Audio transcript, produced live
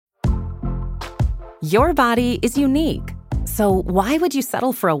Your body is unique. So why would you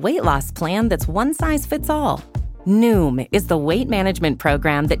settle for a weight loss plan that's one size fits all? Noom is the weight management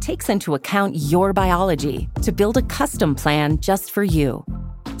program that takes into account your biology to build a custom plan just for you.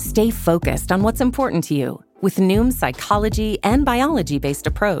 Stay focused on what's important to you with Noom's psychology and biology-based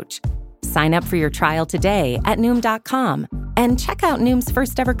approach. Sign up for your trial today at Noom.com and check out Noom's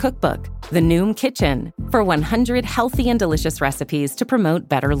first ever cookbook, The Noom Kitchen, for 100 healthy and delicious recipes to promote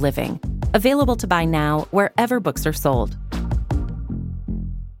better living. Available to buy now wherever books are sold.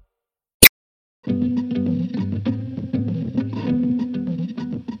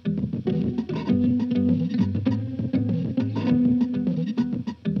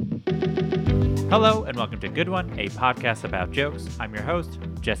 Hello and welcome to Good One, a podcast about jokes. I'm your host,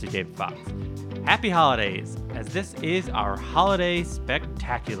 Jesse David Fox. Happy holidays, as this is our holiday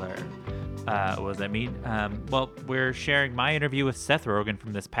spectacular. What does that mean? Well, we're sharing my interview with Seth Rogen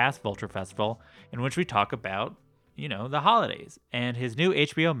from this past Vulture Festival, in which we talk about, the holidays, and his new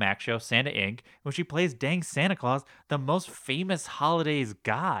HBO Max show, Santa Inc., in which he plays dang Santa Claus, the most famous holidays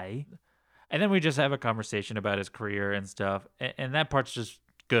guy. And then we just have a conversation about his career and stuff, and that part's just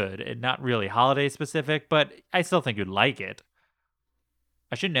good and not really holiday specific, but I still think you'd like it.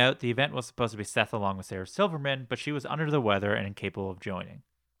 I should note the event was supposed to be Seth along with Sarah Silverman, but she was under the weather and incapable of joining.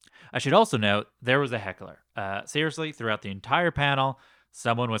 I should also note there was a heckler. Seriously, throughout the entire panel,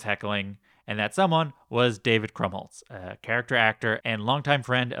 someone was heckling, and that someone was David Krumholtz, a character actor and longtime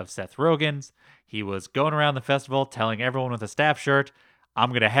friend of Seth Rogen's. He was going around the festival telling everyone with a staff shirt, "I'm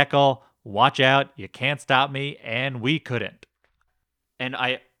going to heckle, watch out, you can't stop me," and we couldn't. And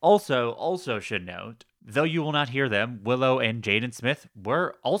I also should note, though you will not hear them, Willow and Jaden Smith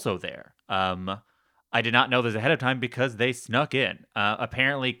were also there. I did not know this ahead of time because they snuck in.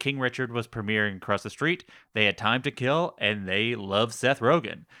 Apparently, King Richard was premiering across the street. They had time to kill, and they love Seth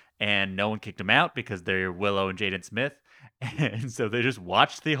Rogen. And no one kicked them out because they're Willow and Jaden Smith. And so they just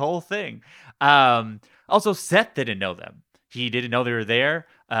watched the whole thing. Also, Seth didn't know them. He didn't know they were there.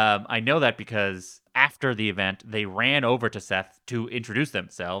 I know that because after the event, they ran over to Seth to introduce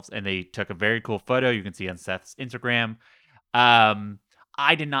themselves, and they took a very cool photo you can see on Seth's Instagram.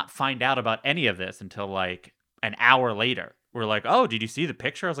 I did not find out about any of this until like an hour later. We're like, "Oh, did you see the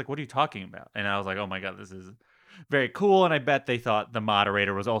picture?" I was like, "What are you talking about?" And I was like, "Oh my God, this is very cool." And I bet they thought the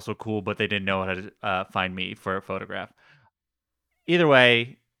moderator was also cool, but they didn't know how to find me for a photograph. Either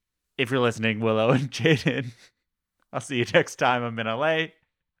way, if you're listening, Willow and Jaden, I'll see you next time I'm in LA.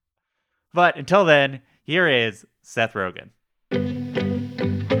 But until then, here is Seth Rogen.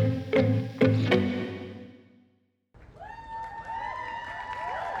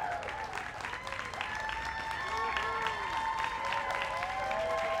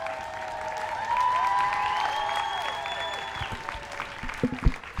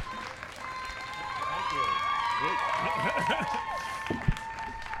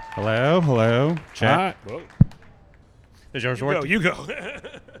 Hello. Check. Is yours working? You go.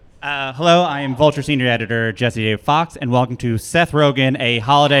 Hello, I am Vulture Senior Editor Jesse David Fox, and welcome to Seth Rogen, a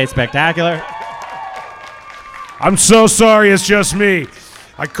holiday spectacular. I'm so sorry it's just me.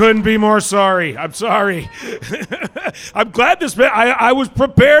 I couldn't be more sorry. I'm sorry. I'm glad I was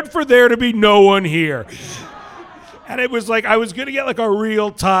prepared for there to be no one here. And it was like I was going to get like a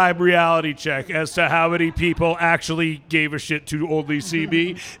real-time reality check as to how many people actually gave a shit to only see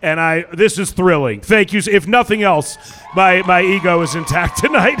me. And this is thrilling. Thank you. If nothing else, my ego is intact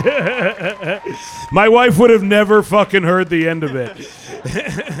tonight. My wife would have never fucking heard the end of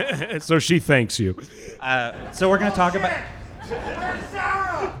it. So she thanks you. So we're going to talk about...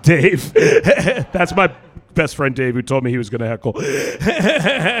 Dave. That's my best friend Dave who told me he was going to heckle.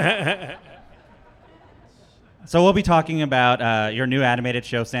 So we'll be talking about your new animated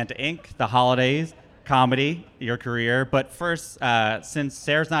show, Santa Inc., the holidays, comedy, your career. But first, since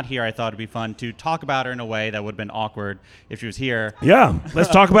Sarah's not here, I thought it'd be fun to talk about her in a way that would have been awkward if she was here. Yeah, let's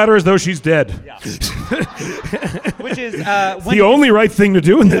talk about her as though she's dead. Yeah. Which is... the only right thing to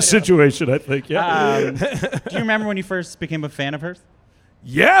do in this situation, I think. Yeah. Do you remember when you first became a fan of hers?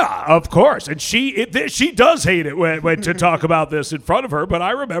 Yeah, of course. And she does hate it when to talk about this in front of her. But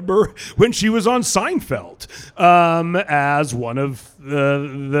I remember when she was on Seinfeld as one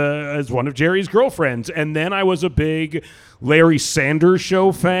of Jerry's girlfriends, and then I was a big Larry Sanders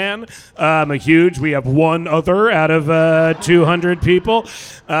Show fan. We have one other out of 200 people.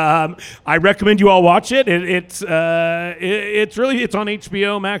 I recommend you all watch it. It's on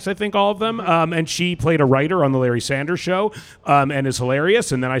HBO Max, I think, all of them. And she played a writer on the Larry Sanders Show, and is hilarious.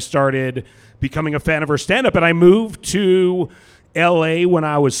 And then I started becoming a fan of her stand-up, and I moved to LA when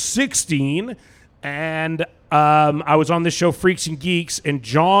I was 16, and I was on this show, Freaks and Geeks, and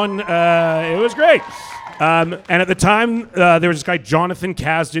John, it was great. And at the time, there was this guy, Jonathan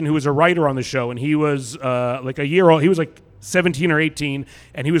Kasdan, who was a writer on the show, and he was like a year old. He was like 17 or 18,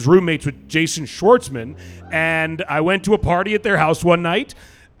 and he was roommates with Jason Schwartzman. And I went to a party at their house one night,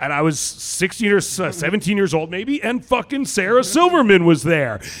 and I was 16 or 17 years old, maybe, and fucking Sarah Silverman was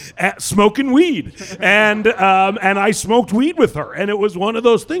there, smoking weed, and I smoked weed with her, and it was one of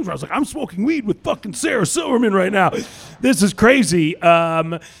those things where I was like, I'm smoking weed with fucking Sarah Silverman right now. This is crazy.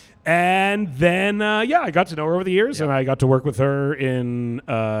 And then, I got to know her over the years, and I got to work with her in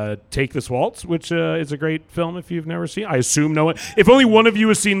Take This Waltz, which is a great film if you've never seen. I assume no one. If only one of you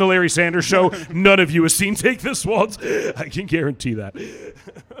has seen The Larry Sanders Show, none of you has seen Take This Waltz. I can guarantee that.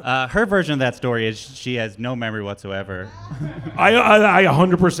 Her version of that story is she has no memory whatsoever. I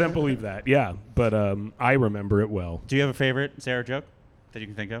 100% believe that, yeah. But I remember it well. Do you have a favorite Sarah joke that you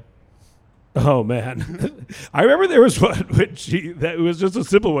can think of? Oh, man. I remember there was one that was just a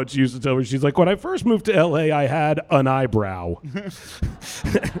simple one she used to tell me. She's like, when I first moved to L.A., I had an eyebrow,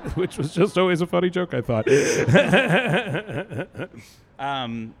 which was just always a funny joke, I thought.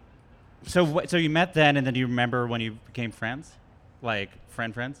 So you met then, and then do you remember when you became friends? Like,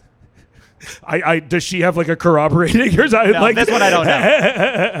 friends? Does she have like a corroborating? No, this one I don't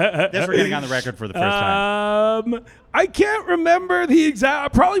know. This we're getting on the record for the first time. I can't remember the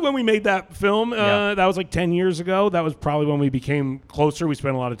exact. Probably when we made that film. That was like 10 years ago. That was probably when we became closer. We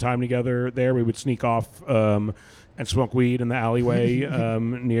spent a lot of time together there. We would sneak off and smoke weed in the alleyway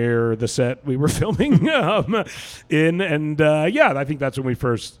near the set we were filming in. And I think that's when we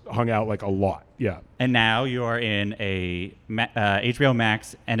first hung out like a lot. Yeah. And now you are in a HBO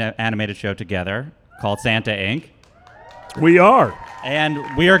Max animated show together called Santa Inc. We are.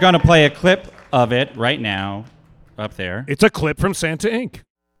 And we are going to play a clip of it right now up there. It's a clip from Santa Inc.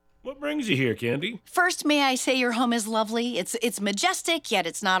 What brings you here, Candy? First, may I say your home is lovely. It's majestic, yet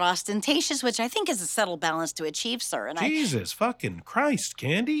it's not ostentatious, which I think is a subtle balance to achieve, sir. And Jesus fucking Christ,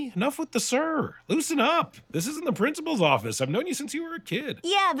 Candy. Enough with the sir. Loosen up. This isn't the principal's office. I've known you since you were a kid.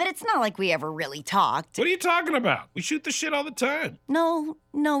 Yeah, but it's not like we ever really talked. What are you talking about? We shoot the shit all the time. No,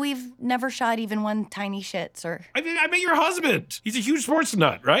 we've never shot even one tiny shit, sir. I met your husband. He's a huge sports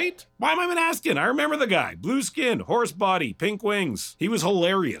nut, right? Why am I even asking? I remember the guy. Blue skin, horse body, pink wings. He was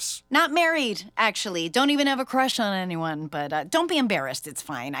hilarious. Not married, actually. Don't even have a crush on anyone, but don't be embarrassed. It's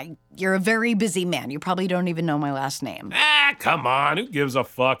fine. You're a very busy man. You probably don't even know my last name. Come on. Who gives a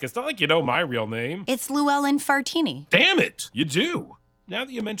fuck? It's not like you know my real name. It's Llewellyn Fartini. Damn it. You do. Now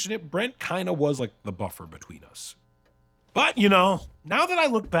that you mention it, Brent kind of was like the buffer between us. But, now that I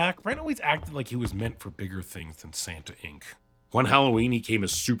look back, Brent always acted like he was meant for bigger things than Santa Inc. One Halloween, he came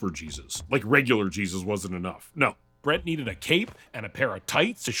as Super Jesus. Like regular Jesus wasn't enough. No, Brent needed a cape and a pair of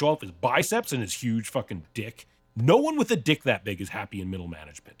tights to show off his biceps and his huge fucking dick. No one with a dick that big is happy in middle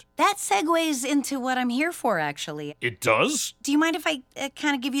management. That segues into what I'm here for, actually. It does? Do you mind if I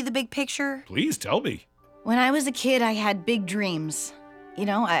kind of give you the big picture? Please tell me. When I was a kid, I had big dreams.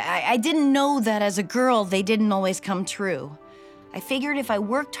 I didn't know that as a girl, they didn't always come true. I figured if I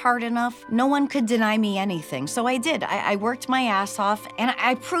worked hard enough, no one could deny me anything. So I did. I worked my ass off, and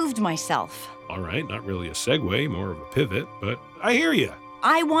I proved myself. All right, not really a segue, more of a pivot, but I hear you.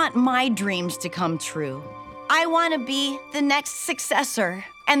 I want my dreams to come true. I want to be the next successor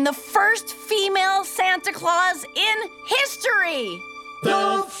and the first female Santa Claus in history.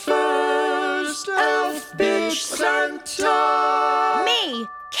 The first elf-bitch Santa. Me,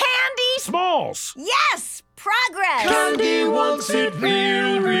 Candy Smalls. Yes, progress. Candy wants it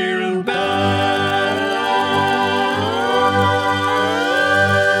real, real bad.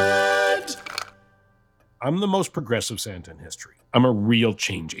 I'm the most progressive Santa in history. I'm a real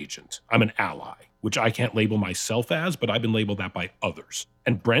change agent. I'm an ally, which I can't label myself as, but I've been labeled that by others.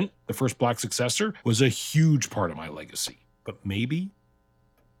 And Brent, the first black successor, was a huge part of my legacy. But maybe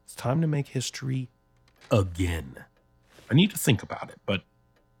it's time to make history again. I need to think about it, but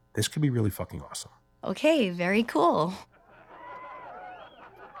this could be really fucking awesome. Okay, very cool.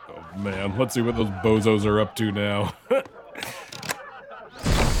 Oh man, let's see what those bozos are up to now.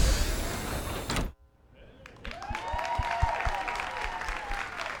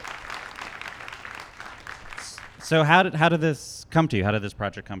 So how did this come to you? How did this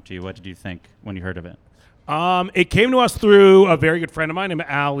project come to you? What did you think when you heard of it? It came to us through a very good friend of mine named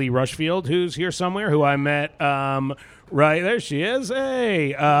Allie Rushfield, who's here somewhere, who I met right there. She is.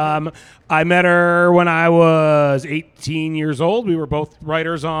 Hey. I met her when I was 18 years old. We were both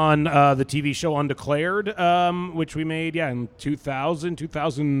writers on the TV show Undeclared, which we made, in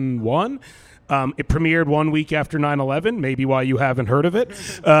 2001. It premiered 1 week after 9/11, maybe why you haven't heard of it.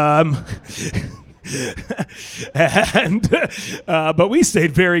 And but we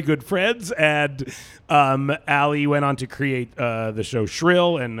stayed very good friends, and Allie went on to create the show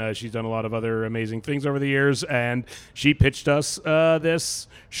Shrill, and she's done a lot of other amazing things over the years, and she pitched us this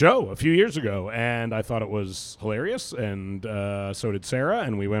show a few years ago, and I thought it was hilarious, and so did Sarah,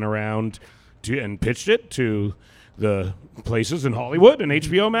 and we went around and pitched it to the places in Hollywood, and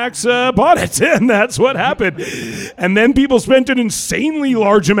HBO Max bought it, and that's what happened. And then people spent an insanely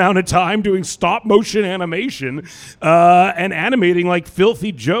large amount of time doing stop motion animation and animating like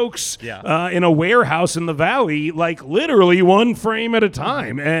filthy jokes in a warehouse in the valley, like literally one frame at a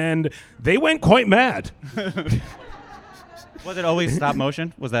time, and they went quite mad. Was it always stop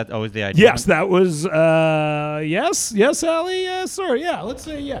motion? Was that always the idea? Yes, that was, yes, Allie? Sorry, yeah, let's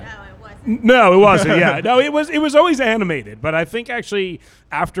say, yeah. No, it wasn't. Yeah, no, it was always animated. But I think actually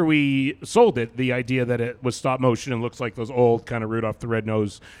after we sold it, the idea that it was stop motion and looks like those old kind of Rudolph the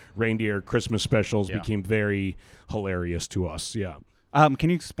Red-Nosed Reindeer Christmas specials became very hilarious to us. Yeah. Can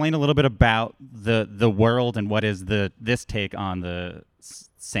you explain a little bit about the world and what is this take on the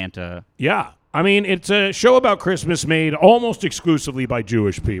Santa? Yeah. I mean, it's a show about Christmas made almost exclusively by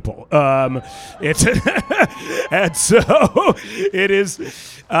Jewish people. It's and so it is.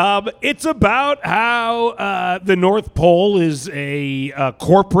 It's about how the North Pole is a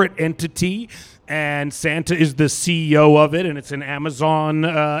corporate entity, and Santa is the CEO of it, and it's an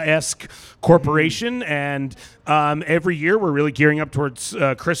Amazon-esque corporation. And every year we're really gearing up towards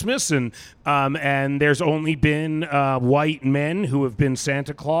Christmas, and there's only been white men who have been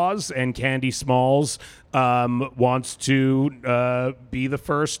Santa Claus, and Candy Smalls wants to be the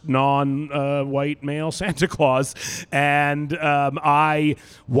first non-white male Santa Claus, and I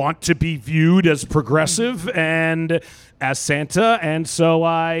want to be viewed as progressive and as Santa, and so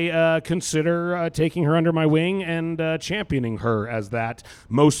I consider taking her under my wing and championing her as that,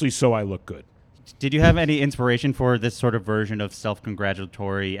 mostly so I look good. Did you have any inspiration for this sort of version of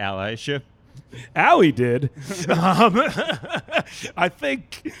self-congratulatory allyship? Allie did. I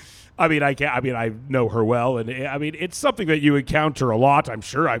think. I know her well, and it's something that you encounter a lot. I'm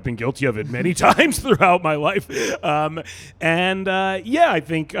sure I've been guilty of it many times throughout my life. I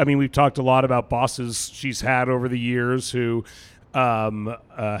think, we've talked a lot about bosses she's had over the years who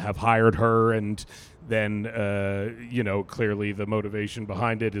have hired her, and then, clearly the motivation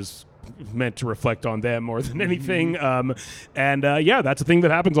behind it is meant to reflect on them more than anything. That's a thing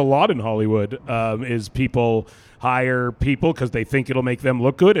that happens a lot in Hollywood, is people hire people because they think it'll make them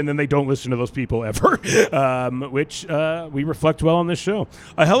look good, and then they don't listen to those people ever, which we reflect well on this show.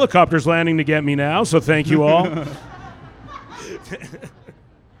 A helicopter's landing to get me now, so thank you all.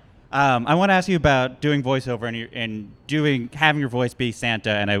 I want to ask you about doing voiceover and having your voice be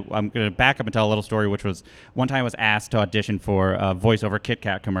Santa, and I'm going to back up and tell a little story, which was one time I was asked to audition for a voiceover Kit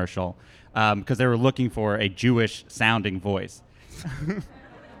Kat commercial because they were looking for a Jewish-sounding voice.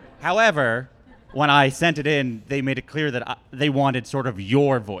 However, when I sent it in, they made it clear that they wanted sort of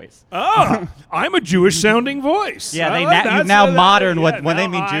your voice. Oh, I'm a Jewish-sounding voice. Yeah, you now modern when they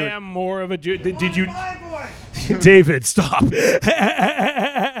mean Jewish. I am more of a Jew. Did you... David, stop.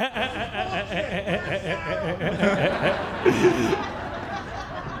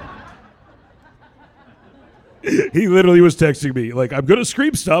 He literally was texting me, like, I'm going to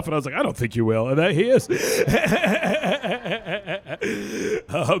scream stuff. And I was like, I don't think you will. And that he is.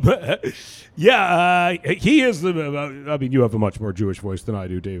 He is you have a much more Jewish voice than I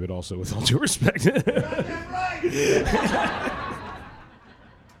do, David, also, with all due respect.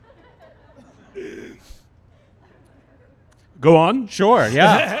 Go on. Sure,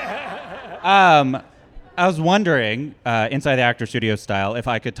 yeah. I was wondering, inside the Actor Studio style, if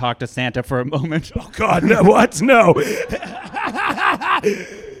I could talk to Santa for a moment. Oh, God, no, what? No.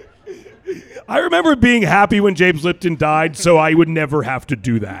 I remember being happy when James Lipton died, so I would never have to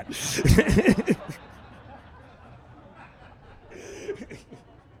do that.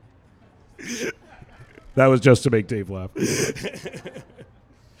 That was just to make Dave laugh.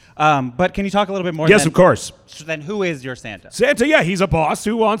 But can you talk a little bit more? Yes, of course. So then who is your Santa? Santa, yeah, he's a boss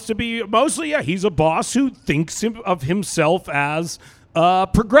who wants to be, he's a boss who thinks of himself as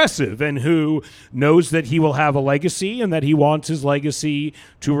progressive and who knows that he will have a legacy and that he wants his legacy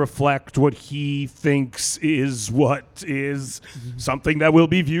to reflect what he thinks is something that will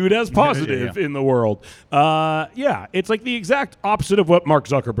be viewed as positive in the world. It's like the exact opposite of what Mark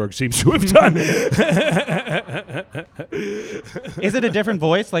Zuckerberg seems to have done. Is it a different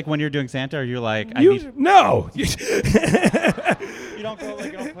voice, like when you're doing Santa? Or you're like, No. You don't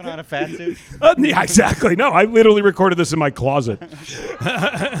don't put on a fat suit. Yeah, exactly. No, I literally recorded this in my closet.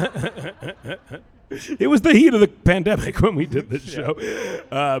 It was the heat of the pandemic when we did this show.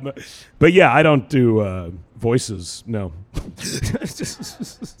 But yeah, I don't do voices. No.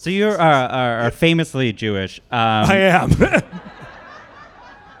 So you are famously Jewish. I am.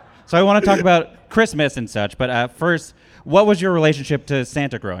 So I want to talk about Christmas and such, but first, what was your relationship to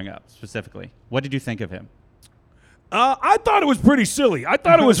Santa growing up, specifically? What did you think of him? I thought it was pretty silly. I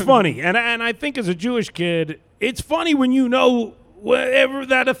thought it was funny. And I think as a Jewish kid, it's funny when you know whatever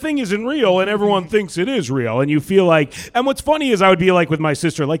that a thing isn't real and everyone thinks it is real, and you feel like, and what's funny is I would be like with my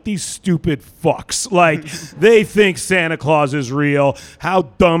sister, like, these stupid fucks, like they think Santa Claus is real. How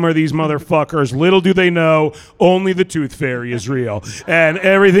dumb are these motherfuckers? Little do they know only the tooth fairy is real and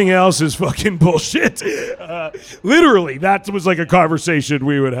everything else is fucking bullshit. Literally, that was like a conversation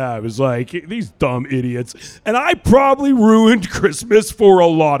we would have, is like, these dumb idiots. And I probably ruined Christmas for a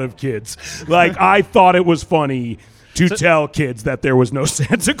lot of kids. Like, I thought it was funny to tell kids that there was no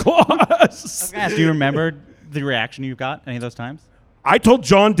Santa Claus. Do you remember the reaction you got any of those times? I told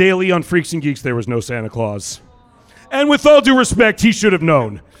John Daly on Freaks and Geeks there was no Santa Claus. And with all due respect, he should have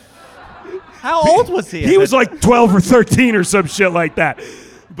known. How old was he? He was like 12 or 13 or some shit like that.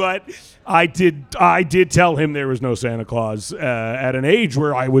 But I did tell him there was no Santa Claus at an age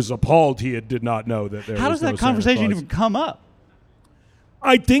where I was appalled he did not know that there was no Santa Claus. How does that conversation even come up?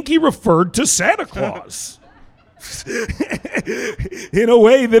 I think he referred to Santa Claus. In a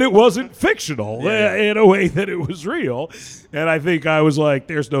way that it wasn't fictional, in a way that it was real. And I think I was like,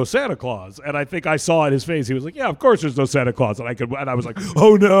 there's no Santa Claus. And I think I saw in his face, he was like, yeah, of course there's no Santa Claus. And I was like,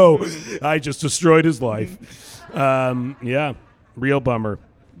 oh no, I just destroyed his life. Yeah, real bummer.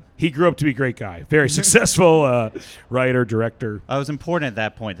 He grew up to be a great guy. Very successful writer, director. It was important at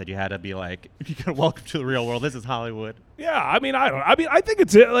that point that you had to be like, you gotta welcome to the real world. This is Hollywood. Yeah, I think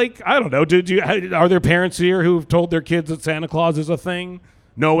it's like, I don't know. Are there parents here who've told their kids that Santa Claus is a thing,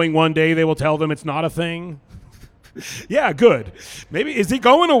 knowing one day they will tell them it's not a thing? Yeah, good. Maybe, is it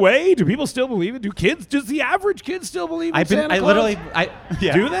going away? Do people still believe it? Does the average kid still believe in Santa Claus?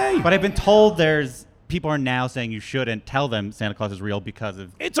 Do they? But I've been told people are now saying you shouldn't tell them Santa Claus is real because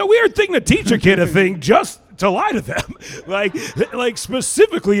of... It's a weird thing to teach a kid a thing just to lie to them. like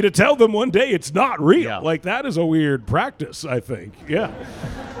specifically to tell them one day it's not real. Yeah. Like, that is a weird practice, I think. Yeah.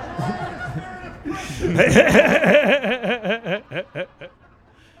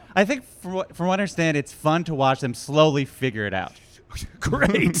 I think from what I understand, it's fun to watch them slowly figure it out.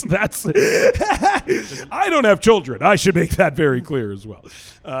 Great. That's. I don't have children. I should make that very clear as well.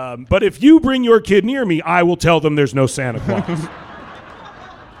 But if you bring your kid near me, I will tell them there's no Santa Claus.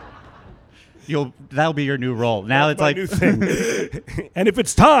 That'll be your new role. Now it's like new thing. And if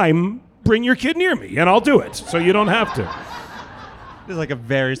it's time, bring your kid near me, and I'll do it. So you don't have to. It's like a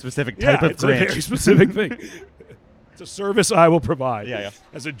very specific type of it's a very specific thing. It's a service I will provide.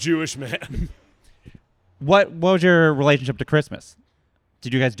 As a Jewish man. What was your relationship to Christmas?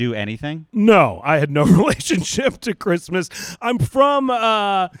 Did you guys do anything? No, I had no relationship to Christmas. I'm from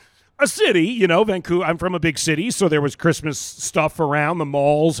a city, Vancouver. I'm from a big city, so there was Christmas stuff around. The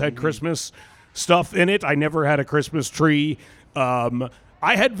malls had Christmas stuff in it. I never had a Christmas tree. I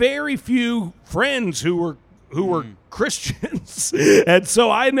had very few friends who were Christians, and so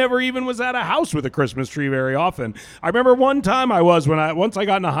I never even was at a house with a Christmas tree very often. I remember one time once I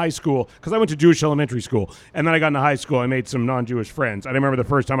got into high school, because I went to Jewish elementary school, and then I got into high school, I made some non-Jewish friends, and I remember the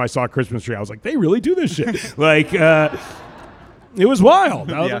first time I saw a Christmas tree, I was like, they really do this shit. Like, it was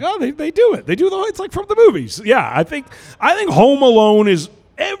wild. I was like, oh, they do it. They do it's like from the movies. Yeah, I think Home Alone is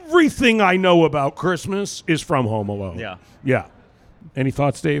everything I know about Christmas is from Home Alone. Yeah. Yeah. Any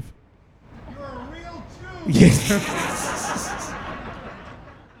thoughts, Dave?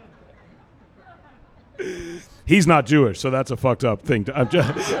 He's not Jewish, so that's a fucked up thing. Did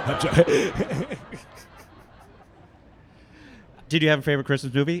you have a favorite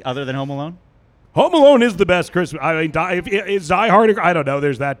Christmas movie other than Home Alone? Home Alone is the best Christmas. I mean, is Die Hard? I don't know.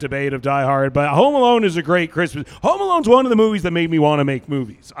 There's that debate of Die Hard, but Home Alone is a great Christmas. Home Alone's one of the movies that made me want to make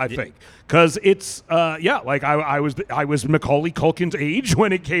movies. I think because it's like I was Macaulay Culkin's age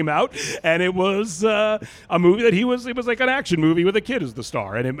when it came out, and it was a movie that it was like an action movie with a kid as the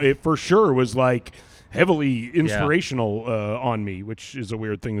star, and it for sure was like heavily inspirational on me, which is a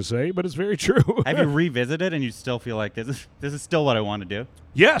weird thing to say, but it's very true. Have you revisited and you still feel like this is still what I want to do?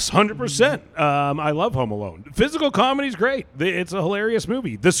 Yes, 100%. I love Home Alone. Physical comedy's great. It's a hilarious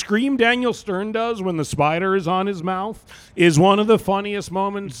movie. The scream Daniel Stern does when the spider is on his mouth is one of the funniest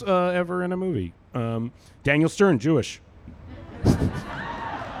moments ever in a movie. Daniel Stern, Jewish.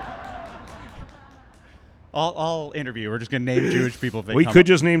 All interview. We're just gonna name Jewish people. If they We come could up.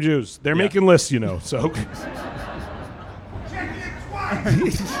 just name Jews. They're Yeah. making lists, so.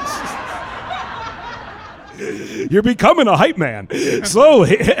 You're becoming a hype man.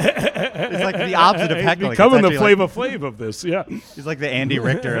 Slowly. It's like the opposite of He's heckling. becoming the It's actually Flava Flav of this, yeah. He's like the Andy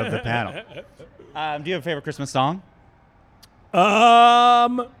Richter of the panel. Do you have a favorite Christmas song?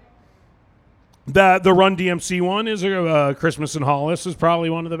 The Run DMC one is Christmas in Hollis is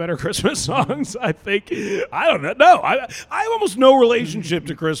probably one of the better Christmas songs, I think. I don't know. No, I have almost no relationship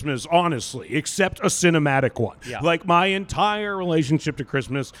to Christmas, honestly, except a cinematic one. Yeah. Like my entire relationship to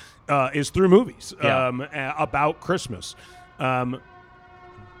Christmas is through movies about Christmas.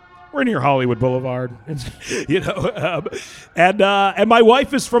 We're near Hollywood Boulevard, and my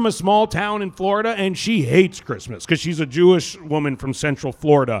wife is from a small town in Florida, and she hates Christmas because she's a Jewish woman from Central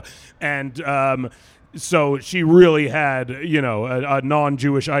Florida, and so she really had a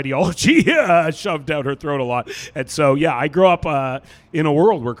non-Jewish ideology shoved down her throat a lot, and so I grew up in a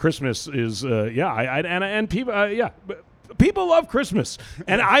world where Christmas is and people people love Christmas,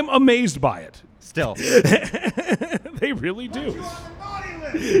 and I'm amazed by it. Still. They really do.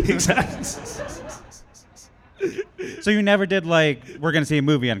 Exactly. So you never did we're gonna see a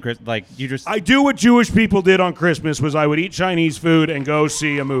movie on Christmas. You just. I do what Jewish people did on Christmas was I would eat Chinese food and go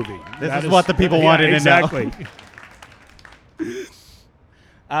see a movie. This is what the people wanted to know. exactly.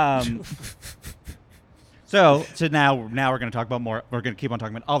 So now we're gonna talk about more. We're gonna keep on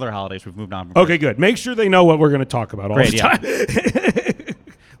talking about other holidays. We've moved on. From Okay, good. Make sure they know what we're going to talk about all Great, the yeah. time.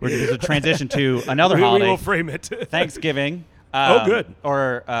 We're gonna transition to another We holiday. will frame it. Thanksgiving. Oh, good.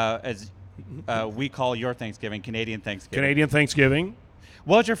 Or as we call your Thanksgiving, Canadian Thanksgiving. Canadian Thanksgiving.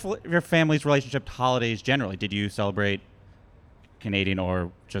 What was your family's relationship to holidays generally? Did you celebrate Canadian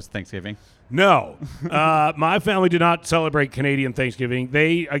or just Thanksgiving? No, my family did not celebrate Canadian Thanksgiving.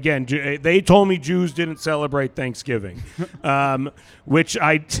 They told me Jews didn't celebrate Thanksgiving, which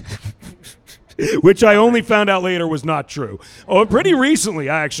I only found out later was not true. Oh, pretty recently,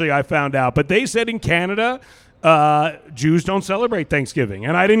 I found out. But they said in Canada, Jews don't celebrate Thanksgiving,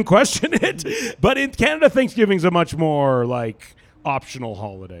 and I didn't question it. But in Canada, Thanksgiving's a much more optional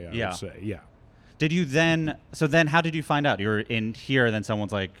holiday. I would say, yeah. Did you then? So then, how did you find out? You were in here, and then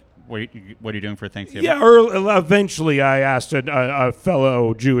someone's like, "What are you doing for Thanksgiving?" Yeah, eventually I asked a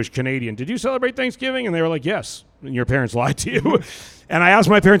fellow Jewish Canadian, "Did you celebrate Thanksgiving?" And they were like, "Yes." And your parents lied to you. And I asked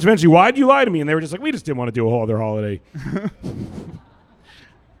my parents eventually, "Why did you lie to me?" And they were just like, "We just didn't want to do a whole other holiday."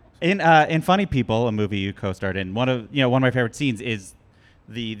 In Funny People, a movie you co-starred in, one of my favorite scenes is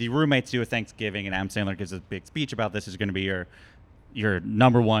the roommates do a Thanksgiving, and Adam Sandler gives a big speech about this is going to be your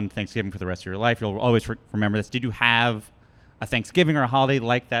number one Thanksgiving for the rest of your life. You'll always remember this. Did you have a Thanksgiving or a holiday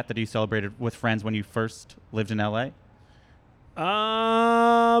like that you celebrated with friends when you first lived in LA?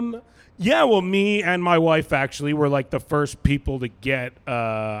 Yeah, well, me and my wife actually were the first people to get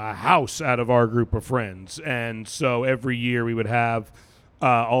a house out of our group of friends. And so every year we would have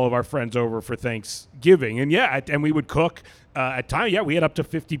all of our friends over for Thanksgiving. And and we would cook. At times, we had up to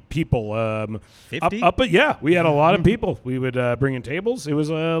 50 people. 50? We had a lot of people. We would bring in tables. It was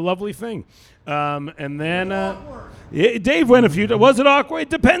a lovely thing. And then Dave went a few. Was it awkward? It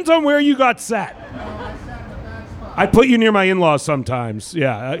depends on where you got sat. I'd put you near my in-laws sometimes.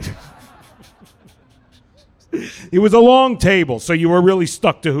 Yeah. It was a long table, so you were really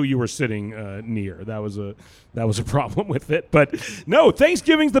stuck to who you were sitting near. That was a problem with it. But no,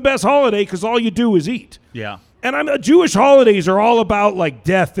 Thanksgiving's the best holiday because all you do is eat. Yeah. And Jewish holidays are all about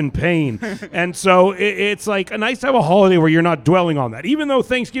death and pain. And so it's nice to have a holiday where you're not dwelling on that. Even though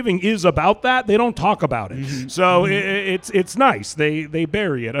Thanksgiving is about that, they don't talk about it. So it's nice. They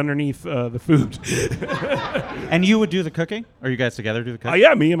bury it underneath the food. And you would do the cooking? Or you guys together do the cooking?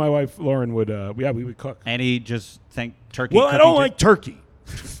 Yeah, me and my wife Lauren would we would cook. And he just turkey. Well, I don't like turkey.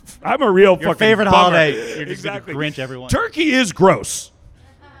 I'm a real your fucking favorite bummer. holiday. You're just Exactly. gonna Grinch everyone. Turkey is gross.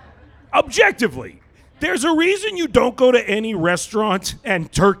 Objectively. There's a reason you don't go to any restaurant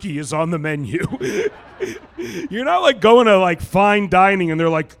and turkey is on the menu. You're not going to fine dining and they're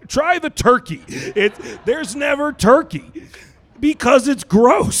like, try the turkey. There's never turkey because it's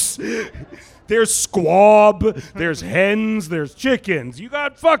gross. There's squab, there's hens, there's chickens. You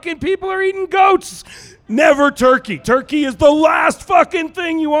got fucking people are eating goats. Never turkey. Turkey is the last fucking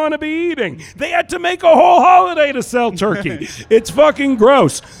thing you want to be eating. They had to make a whole holiday to sell turkey. It's fucking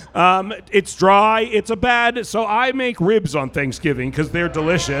gross. It's dry. It's so I make ribs on Thanksgiving because they're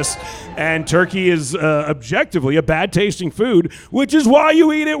delicious. And turkey is objectively a bad tasting food, which is why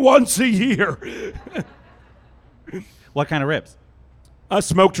you eat it once a year. What kind of ribs?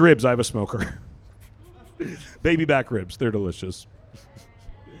 Smoked ribs. I have a smoker. Baby back ribs. They're delicious.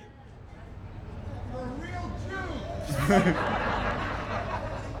 For a real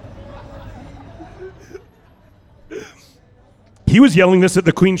He was yelling this at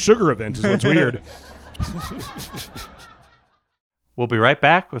the Queen Sugar event, is what's weird. We'll be right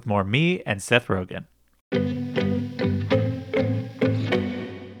back with more me and Seth Rogen.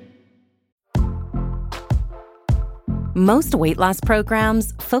 Most weight loss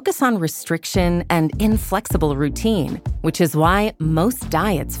programs focus on restriction and inflexible routine, which is why most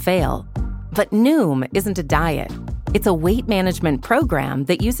diets fail. But Noom isn't a diet. It's a weight management program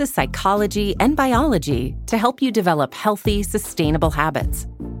that uses psychology and biology to help you develop healthy, sustainable habits.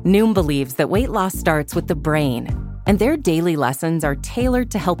 Noom believes that weight loss starts with the brain, and their daily lessons are tailored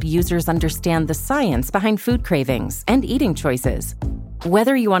to help users understand the science behind food cravings and eating choices.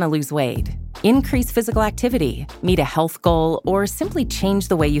 Whether you want to lose weight, increase physical activity, meet a health goal, or simply change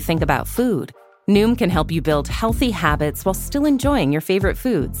the way you think about food, Noom can help you build healthy habits while still enjoying your favorite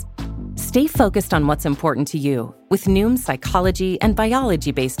foods. Stay focused on what's important to you with Noom's psychology and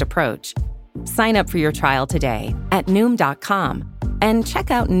biology-based approach. Sign up for your trial today at Noom.com and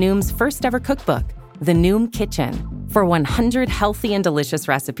check out Noom's first ever cookbook, The Noom Kitchen, for 100 healthy and delicious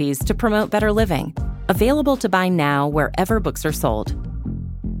recipes to promote better living. Available to buy now wherever books are sold.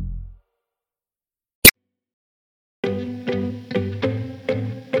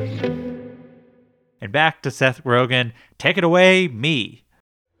 And back to Seth Rogen. Take it away, me.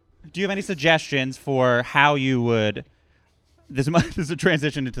 Do you have any suggestions for how you would? This is a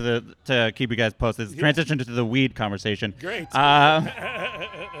transition into to keep you guys posted. This is a transition into the weed conversation. Great. How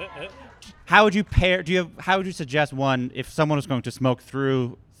would you pair? How would you suggest one if someone was going to smoke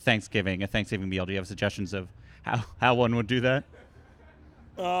through Thanksgiving, a Thanksgiving meal? Do you have suggestions of how one would do that?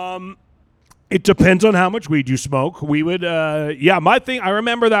 It depends on how much weed you smoke. We would, my thing, I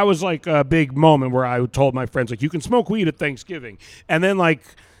remember that was like a big moment where I told my friends, like, you can smoke weed at Thanksgiving. And then, like,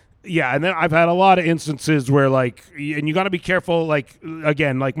 and then I've had a lot of instances where, like, and you got to be careful, like,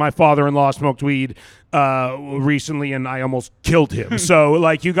 again, like my father-in-law smoked weed recently and I almost killed him. So,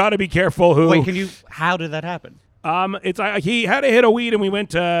 like, you got to be careful who. Wait, how did that happen? He had a hit of weed, and we went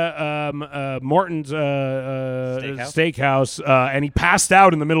to Morton's steakhouse, and he passed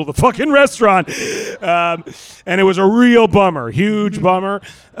out in the middle of the fucking restaurant, and it was a real bummer, huge bummer.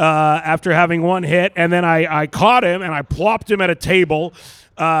 After having one hit, and then I caught him and I plopped him at a table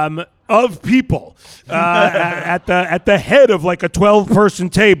of people at the head of like a 12-person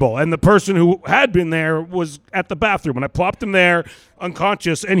table, and the person who had been there was at the bathroom, and I plopped him there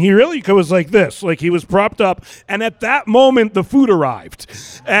unconscious, and he really was like this, like he was propped up, and at that moment the food arrived,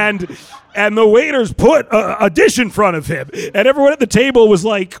 and the waiters put a dish in front of him, and everyone at the table was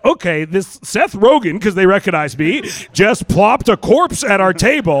like, okay, this Seth Rogen, because they recognized me, just plopped a corpse at our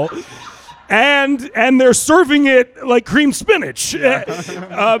table. And they're serving it like cream spinach, and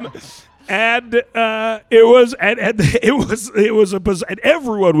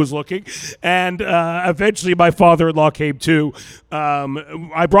everyone was looking, and eventually my father-in-law came too.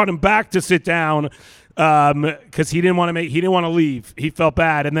 I brought him back to sit down because he didn't want to leave. He felt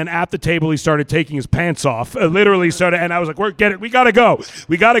bad, and then at the table he started taking his pants off. Literally started, and I was like, we gotta go.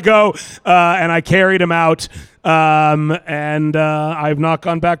 And I carried him out. And I've not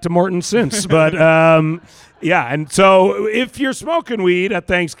gone back to Morton since. But and so if you're smoking weed at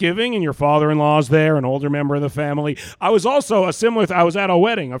Thanksgiving and your father-in-law's there, an older member of the family, I was also I was at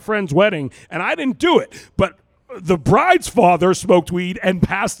a friend's wedding, and I didn't do it, but the bride's father smoked weed and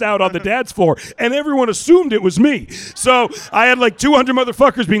passed out on the dance floor, and everyone assumed it was me. So I had like 200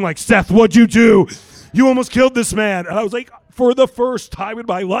 motherfuckers being like, Seth, what'd you do? You almost killed this man. And I was like, for the first time in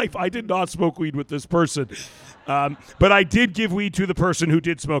my life, I did not smoke weed with this person. But I did give weed to the person who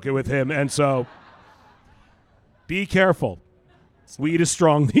did smoke it with him. And so be careful. Weed is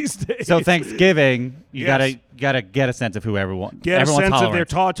strong these days. So Thanksgiving, you gotta get a sense of who everyone. Get a sense of their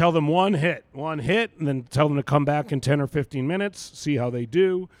tell them one hit, and then tell them to come back in 10 or 15 minutes, see how they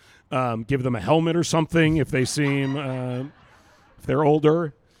do. Give them a helmet or something if they seem if they're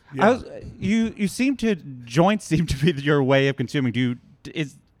older. Yeah. Joints seem to be your way of consuming.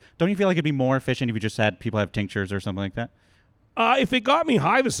 Don't you feel like it'd be more efficient if you just had people have tinctures or something like that? If it got me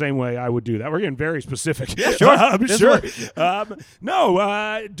high the same way, I would do that. We're getting very specific. Yeah, sure. I'm sure.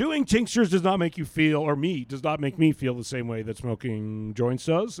 No, doing tinctures does not make you feel, or does not make me feel the same way that smoking joints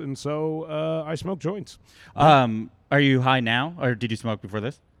does. And so I smoke joints. Are you high now, or did you smoke before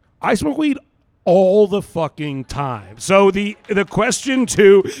this? I smoke weed all the fucking time. So the question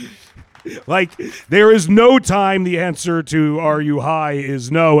to... like, there is no time the answer to are you high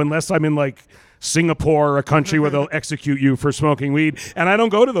is no, unless I'm in, like, Singapore, a country where they'll execute you for smoking weed. And I don't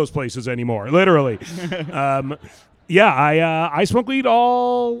go to those places anymore, literally. I smoke weed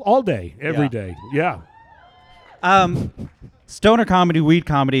all day, every day. Yeah. Stoner comedy, weed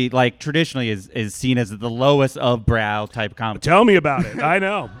comedy, like traditionally is seen as the lowest of brow type comedy. Tell me about it. I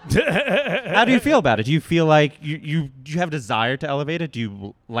know. How do you feel about it? Do you feel like you have a desire to elevate it? Do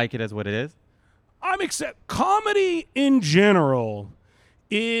you like it as what it is? Comedy in general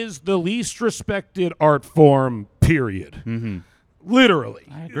is the least respected art form, period. Mm-hmm. Literally.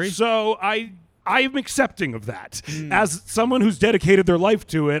 I agree. So I'm accepting of that. As someone who's dedicated their life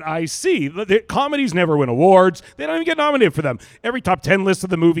to it, I see that comedies never win awards. They don't even get nominated for them. Every top 10 list of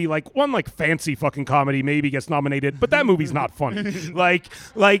the movie, like one like fancy fucking comedy maybe gets nominated, but that movie's not funny. like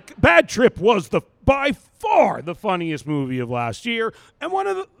Bad Trip was by far the funniest movie of last year, and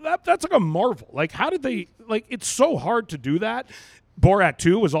that's like a marvel. Like, how did they, like, it's so hard to do that. Borat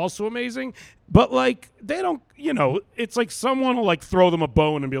 2 was also amazing, but like they don't, it's like someone will like throw them a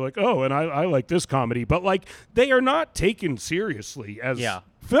bone and be like, oh, and I like this comedy, but like they are not taken seriously as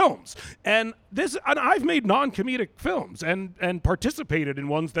films. And I've made non-comedic films and participated in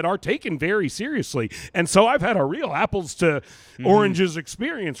ones that are taken very seriously. And so I've had a real apples to oranges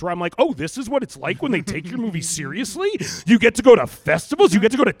experience where I'm like, oh, this is what it's like when they take your movie seriously. You get to go to festivals. You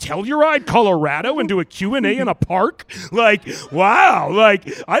get to go to Telluride, Colorado and do a Q&A in a park. Like, wow. Like,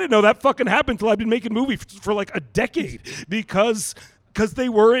 I didn't know that fucking happened until I've been making movies for like a decade because they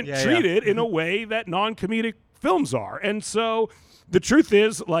weren't treated in a way that non-comedic films are. And so the truth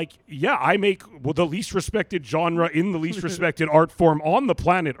is, like, I make the least respected genre in the least respected art form on the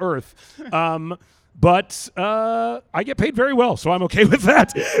planet Earth. But I get paid very well, so I'm okay with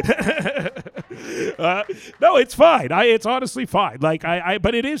that. No, it's fine. It's honestly fine. Like,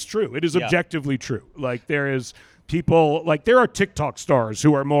 but it is true. It is objectively true. Like, there is people, like, there are TikTok stars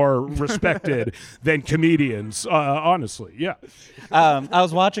who are more respected than comedians, honestly. Yeah. I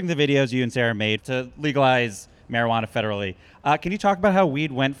was watching the videos you and Sarah made to legalize marijuana federally. Can you talk about how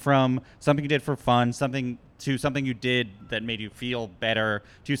weed went from something you did for fun, something you did that made you feel better,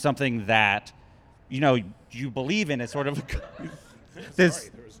 to something that, you believe in as sort of this. Sorry,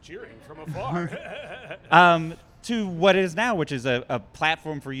 there was cheering from afar. To what it is now, which is a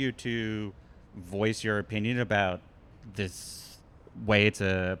platform for you to voice your opinion about this way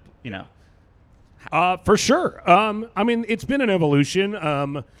to, For sure. I mean, it's been an evolution.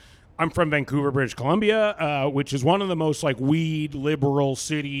 I'm from Vancouver, British Columbia, which is one of the most like weed liberal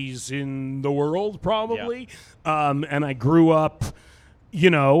cities in the world, probably. Yeah. And I grew up,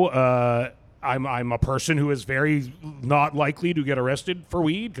 I'm a person who is very not likely to get arrested for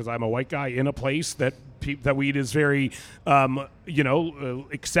weed because I'm a white guy in a place that weed is very,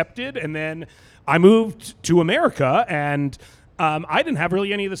 accepted. And then I moved to America and I didn't have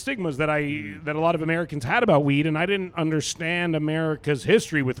really any of the stigmas that a lot of Americans had about weed, and I didn't understand America's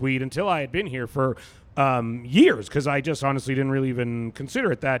history with weed until I had been here for years, because I just honestly didn't really even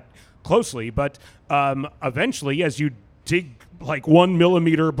consider it that closely. But eventually, as you dig like 1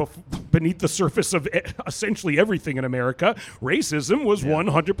 millimeter beneath the surface of essentially everything in America, racism was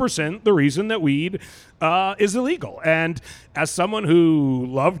 100% the reason that weed is illegal. And as someone who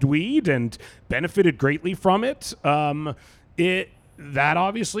loved weed and benefited greatly from it, that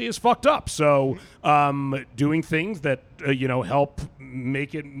obviously is fucked up. So doing things that help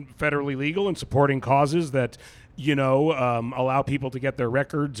make it federally legal and supporting causes that allow people to get their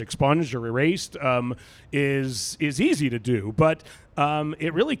records expunged or erased is easy to do. But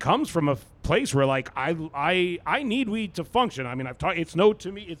it really comes from a place where like I need weed to function. I mean, I've talked.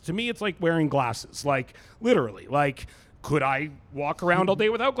 To me, it's like wearing glasses. Like literally, like. Could I walk around all day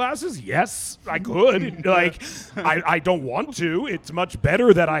without glasses? Yes, I could. Like, I don't want to. It's much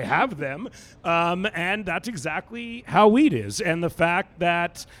better that I have them. And that's exactly how weed is. And the fact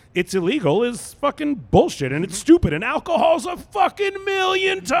that it's illegal is fucking bullshit, and it's stupid. And alcohol's a fucking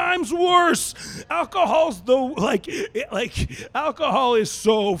million times worse. Alcohol's alcohol is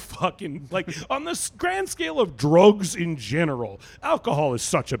so fucking, like, on the grand scale of drugs in general, alcohol is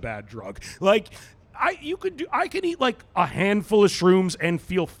such a bad drug. Like, I can eat like a handful of shrooms and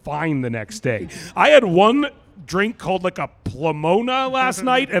feel fine the next day. I had one drink called like a Plamona last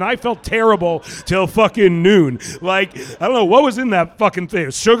night, and I felt terrible till fucking noon. Like, I don't know what was in that fucking thing.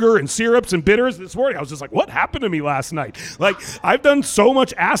 Sugar and syrups and bitters. This morning I was just like, what happened to me last night? Like, I've done so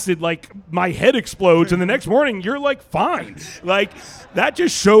much acid, like my head explodes, and the next morning you're like fine. Like, that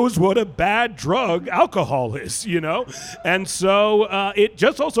just shows what a bad drug alcohol is, And so it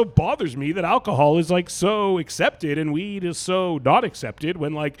just also bothers me that alcohol is like so accepted and weed is so not accepted,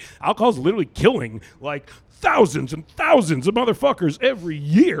 when like alcohol is literally killing like thousands and thousands of motherfuckers every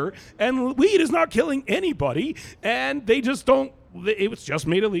year, and weed is not killing anybody, and they just don't. It was just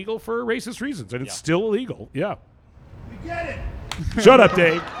made illegal for racist reasons, and it's still illegal. Yeah. We get it. Shut up,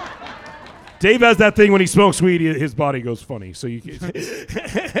 Dave. Dave has that thing when he smokes weed, his body goes funny. So he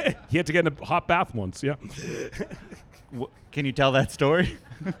had to get in a hot bath once. Yeah. Can you tell that story?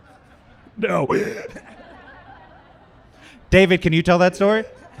 No. David, can you tell that story?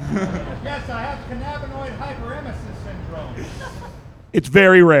 Yes, I have cannabinoid hyperemesis syndrome. It's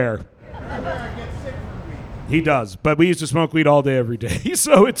very rare. Where I get sick from weed. He does, but we used to smoke weed all day, every day,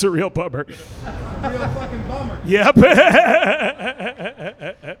 so it's a real bummer. Real fucking bummer. Yep.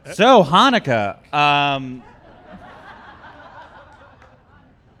 So, Hanukkah.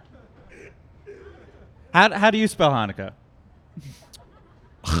 How do you spell Hanukkah?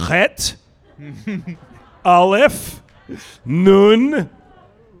 Chet, Aleph, Nun,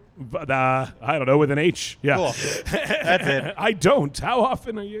 I don't know, with an H. Yeah. Cool. That's it. I don't. How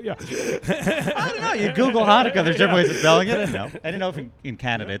often are you? Yeah. I don't know. You Google Hanukkah. There's different ways of spelling it. I didn't know if in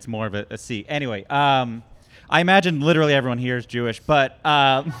Canada it's more of a C. Anyway, I imagine literally everyone here is Jewish, but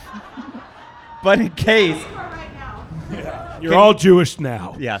in case. You're all Jewish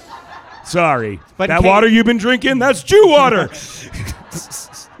now. Yes. Sorry. But that water you've been drinking, that's Jew water.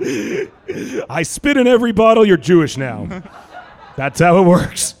 I spit in every bottle, you're Jewish now. That's how it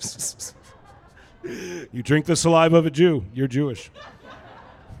works. You drink the saliva of a Jew, you're Jewish.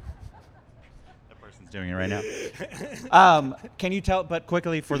 That person's doing it right now. Can you tell, but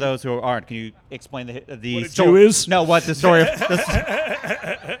quickly for those who aren't, can you explain the What a story? Jew is? No, what the story of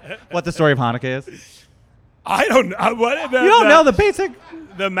what the story of Hanukkah is? I don't know. You don't know the basic.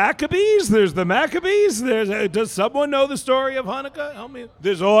 The Maccabees? There's the Maccabees? Does someone know the story of Hanukkah? Help me.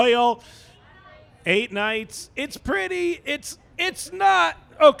 There's oil, 8 nights. It's pretty. It's not.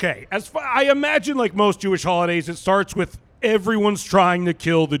 Okay. I imagine, like most Jewish holidays, it starts with everyone's trying to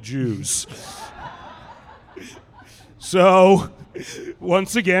kill the Jews. So,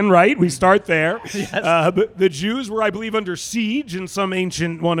 once again, right, we start there. Yes. The Jews were, I believe, under siege in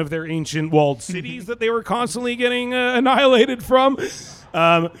one of their ancient walled cities that they were constantly getting annihilated from.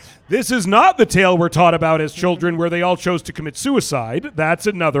 This is not the tale we're taught about as children where they all chose to commit suicide. That's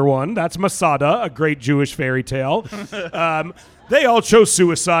another one. That's Masada, a great Jewish fairy tale. They all chose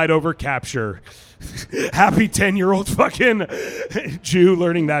suicide over capture. Happy 10-year-old fucking Jew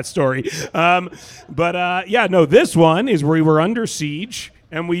learning that story. This one is where we were under siege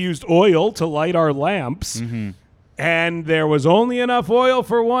and we used oil to light our lamps. Mm-hmm. And there was only enough oil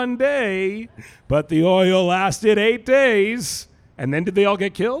for one day, but the oil lasted 8 days. And then did they all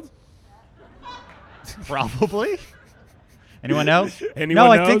get killed? Probably. Anyone know? Anyone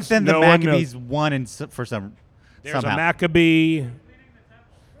no, I knows? think then the No one Maccabees knows. won for some. There's somehow. a Maccabee.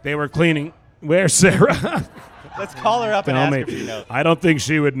 They were cleaning. Where's Sarah? Let's call her up and Tell ask me. her if she knows. I don't think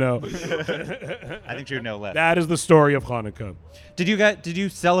she would know. I think she would know less. That is the story of Hanukkah. Did you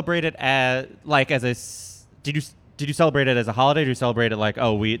celebrate it did you celebrate it as a holiday? Or did you celebrate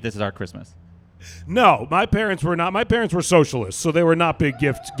it this is our Christmas? No, my parents were not. My parents were socialists, so they were not big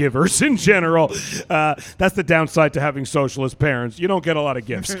gift givers in general. That's the downside to having socialist parents. You don't get a lot of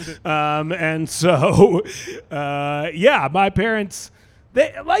gifts. My parents,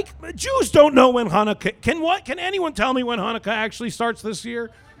 Jews don't know when Hanukkah. Can anyone tell me when Hanukkah actually starts this year?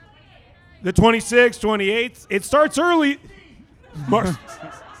 The 26th, 28th. It starts early.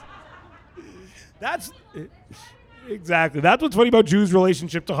 That's. Exactly. That's what's funny about Jews'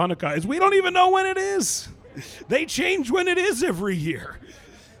 relationship to Hanukkah is we don't even know when it is. They change when it is every year.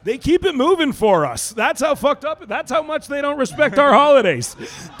 They keep it moving for us. That's how fucked up. That's how much they don't respect our holidays.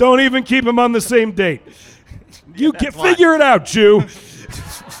 Don't even keep them on the same date. You can figure it out, Jew.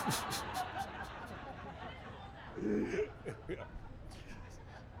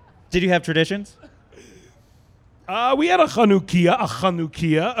 Did you have traditions? We had a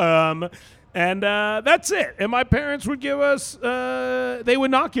Chanukiah. And that's it. And my parents would give us, they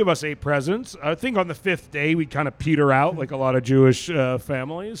would not give us 8 presents. I think on the 5th day, we'd kind of peter out like a lot of Jewish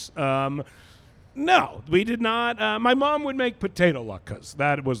families. No, we did not. My mom would make potato latkes.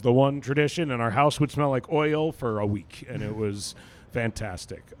 That was the one tradition, and our house would smell like oil for a week, and it was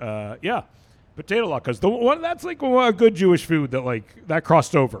fantastic. Potato latkes. The one that's like a good Jewish food that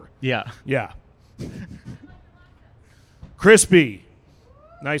crossed over. Yeah. Yeah. Crispy.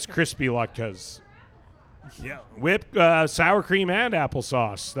 Nice crispy latkes. Yeah. Whipped sour cream and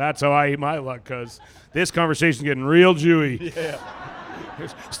applesauce. That's how I eat my latkes. This conversation's getting real Jewy. Yeah.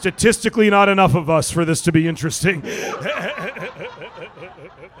 There's statistically not enough of us for this to be interesting. I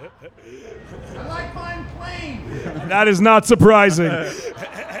like mine plain. That is not surprising.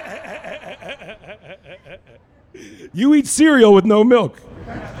 You eat cereal with no milk.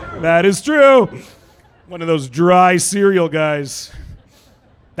 That is true. One of those dry cereal guys.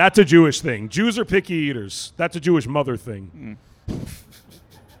 That's a Jewish thing. Jews are picky eaters. That's a Jewish mother thing.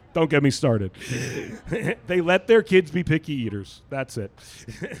 Don't get me started. They let their kids be picky eaters. That's it.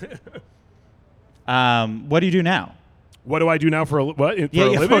 What do you do now? What do I do now for a living? What do you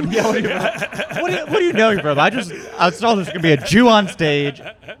know from? I was told there's going to be a Jew on stage.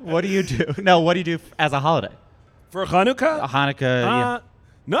 What do you do? No, what do you do as a holiday? For Hanukkah? Hanukkah,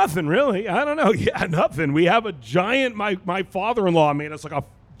 Nothing really. I don't know. Yeah, nothing. We have a giant. My father-in-law made us like a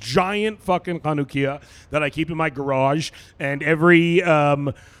giant fucking Hanukkah that I keep in my garage, and every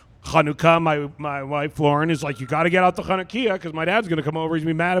Hanukkah, my wife Lauren is like, you got to get out the Hanukkah because my dad's gonna come over. He's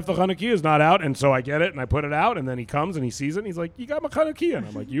gonna be mad if the Hanukkah is not out, and so I get it and I put it out, and then he comes and he sees it and he's like, you got my Hanukkah, and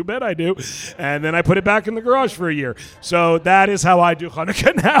I'm like, you bet I do, and then I put it back in the garage for a year. So that is how I do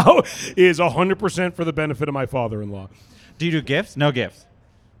Hanukkah now. Is 100% for the benefit of my father-in-law. Do you do gifts? No gifts.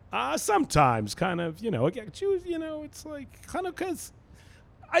 Sometimes, kind of, again, Jews, it's like Hanukkah's.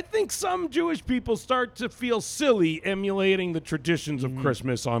 I think some Jewish people start to feel silly emulating the traditions of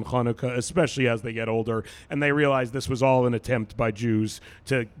Christmas on Hanukkah, especially as they get older, and they realize this was all an attempt by Jews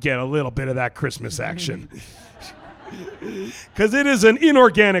to get a little bit of that Christmas action. Because it is an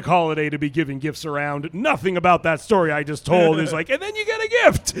inorganic holiday to be giving gifts around. Nothing about that story I just told is like, and then you get a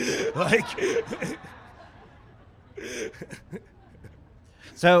gift. Like...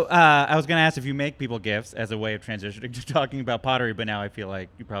 So I was going to ask if you make people gifts as a way of transitioning to talking about pottery, but now I feel like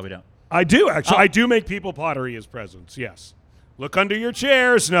you probably don't. I do, actually. I do make people pottery as presents, yes. Look under your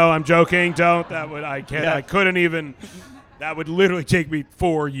chairs. No, I'm joking. Don't. That would, I can't, I couldn't even, that would literally take me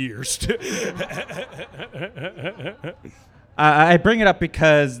 4 years. I bring it up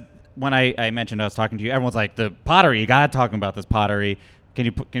because when I mentioned I was talking to you, everyone's like, the pottery, you got to talk about this pottery. Can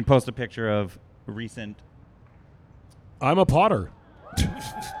you post a picture of recent? I'm a potter.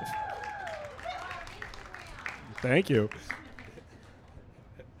 Thank you.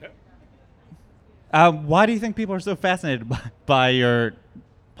 Why do you think people are so fascinated by your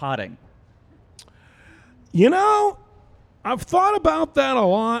potting? I've thought about that a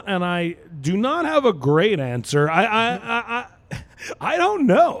lot, and I do not have a great answer. I don't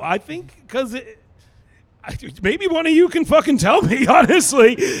know. I think because maybe one of you can fucking tell me,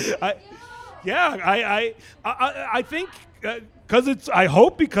 honestly. I think because I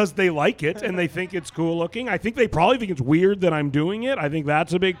hope because they like it and they think it's cool looking. I think they probably think it's weird that I'm doing it. I think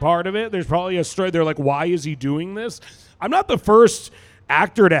that's a big part of it. There's probably a story. They're like, why is he doing this? I'm not the first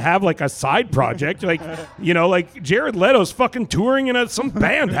actor to have like a side project, like like Jared Leto's fucking touring in some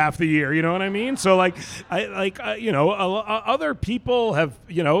band half the year, you know what I mean? So other people have,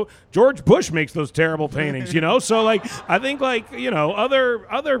 George Bush makes those terrible paintings, so I think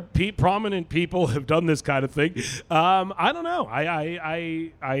other prominent people have done this kind of thing. I don't know.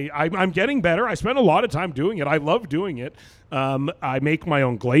 I'm getting better. I spend a lot of time doing it. I love doing it. I make my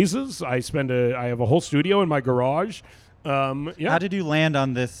own glazes. I have a whole studio in my garage. How did you land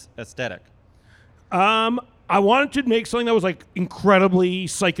on this aesthetic? I wanted to make something that was like incredibly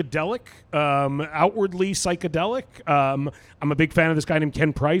psychedelic, outwardly psychedelic. I'm a big fan of this guy named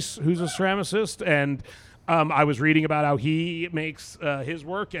Ken Price, who's a ceramicist, and I was reading about how he makes his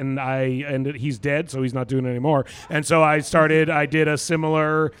work, and he's dead, so he's not doing it anymore. And so I did a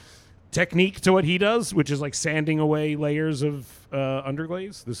similar technique to what he does, which is like sanding away layers of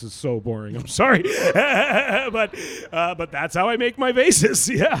underglaze. This is so boring. I'm sorry, but that's how I make my vases.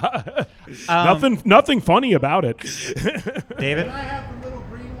 Yeah, nothing funny about it. David, Can I have the little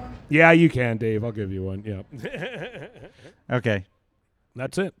green one? Yeah, you can, Dave. I'll give you one. Yeah. Okay,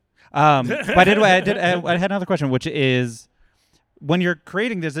 that's it. But anyway, I had another question, which is, when you're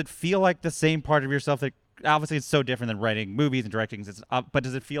creating, does it feel like the same part of yourself that? Obviously, it's so different than writing movies and directing. But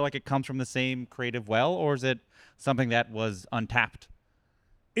does it feel like it comes from the same creative well, or is it something that was untapped?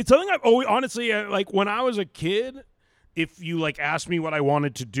 It's something I've always, honestly, like when I was a kid, if you asked me what I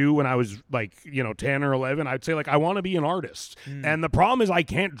wanted to do when I was 10 or 11, I'd say I want to be an artist. And the problem is I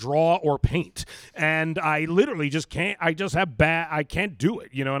can't draw or paint, and I literally just can't. I can't do it.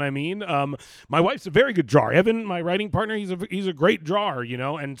 You know what I mean? My wife's a very good drawer. Evan, my writing partner, he's a great drawer.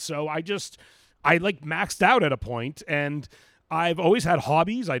 And so I maxed out at a point, and I've always had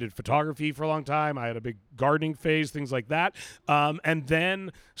hobbies. I did photography for a long time. I had a big gardening phase, things like that. And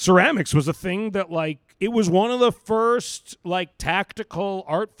then ceramics was a thing that it was one of the first tactical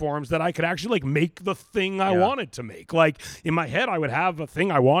art forms that I could actually make the thing I wanted to make. In my head, I would have a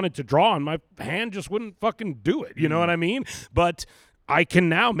thing I wanted to draw, and my hand just wouldn't fucking do it. You know what I mean? But I can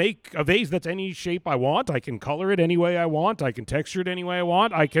now make a vase that's any shape I want. I can color it any way I want. I can texture it any way I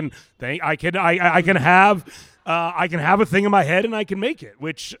want. I can have a thing in my head and I can make it,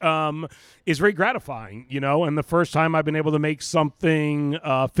 which is very gratifying, and the first time I've been able to make something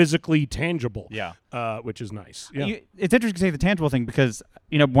physically tangible, which is nice. Yeah. It's interesting to say the tangible thing because,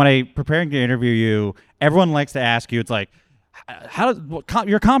 when I preparing to interview you, everyone likes to ask you, it's like,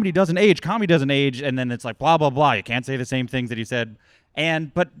 your comedy doesn't age. Comedy doesn't age. And then it's like, blah, blah, blah. You can't say the same things that you said.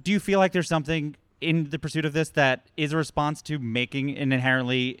 But do you feel like there's something in the pursuit of this that is a response to making an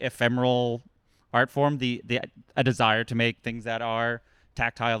inherently ephemeral art form, a desire to make things that are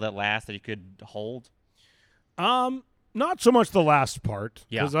tactile, that last, that you could hold? Not so much the last part,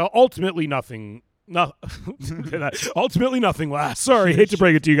 because ultimately nothing lasts. Sorry, hate to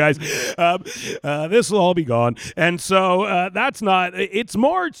break it to you guys. This will all be gone, and so that's not. It's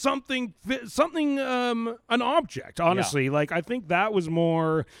more something, an object. Honestly, like I think that was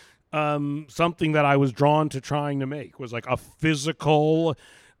more something that I was drawn to trying to make was like a physical,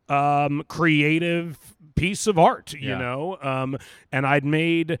 creative piece of art. And I'd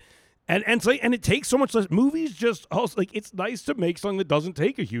made. And it takes so much less. Movies just also, like, it's nice to make something that doesn't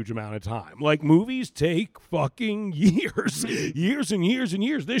take a huge amount of time. Like, movies take fucking years and years and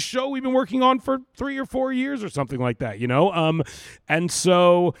years. This show we've been working on for 3 or 4 years or something like that, and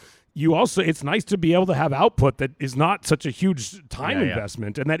so you also, it's nice to be able to have output that is not such a huge time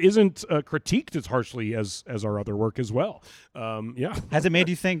investment and that isn't critiqued as harshly as our other work as well. Has it made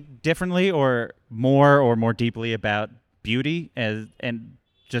you think differently or more deeply about beauty and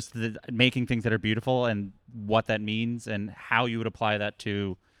just making things that are beautiful and what that means and how you would apply that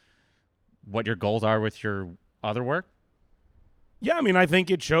to what your goals are with your other work? Yeah, I mean, I think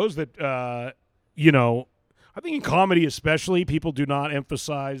it shows that, I think in comedy especially, people do not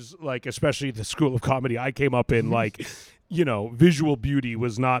emphasize, like, especially the school of comedy I came up in, like, visual beauty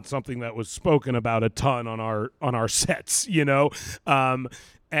was not something that was spoken about a ton on our sets,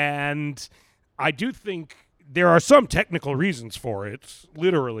 and I do think there are some technical reasons for it,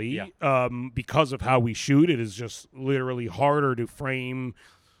 literally, because of how we shoot. It is just literally harder to frame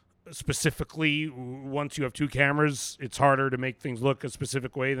specifically. Once you have 2 cameras, it's harder to make things look a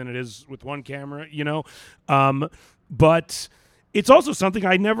specific way than it is with 1 camera, But it's also something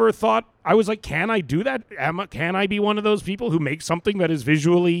I never thought, I was like, can I do that? Can I be one of those people who makes something that is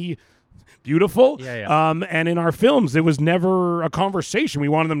visually beautiful? And in our films, it was never a conversation. We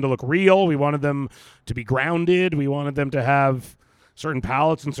wanted them to look real. We wanted them to be grounded. We wanted them to have certain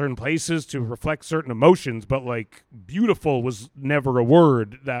palettes in certain places to reflect certain emotions. But like, beautiful was never a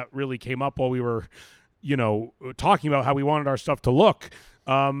word that really came up while we were, talking about how we wanted our stuff to look.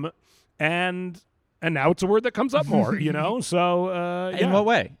 And now it's a word that comes up more, So in what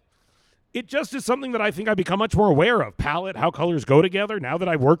way? It just is something that I think I've become much more aware of. Palette, how colors go together. Now that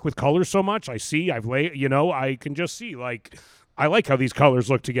I work with colors so much, I can just see, like, I like how these colors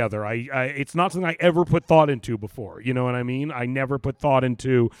look together. It's not something I ever put thought into before. You know what I mean? I never put thought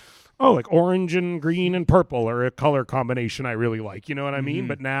into, like orange and green and purple or a color combination I really like. You know what I mean?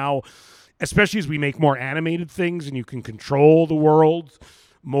 But now, especially as we make more animated things and you can control the world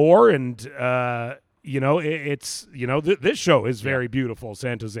more and, this show is very beautiful,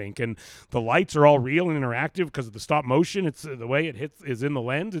 Santa's Ink, and the lights are all real and interactive because of the stop motion. It's the way it hits is in the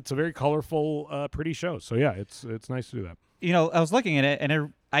lens. It's a very colorful, pretty show. So yeah, it's nice to do that. I was looking at it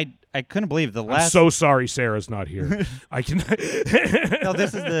and I couldn't believe the last. I'm so sorry Sarah's not here. I can. No,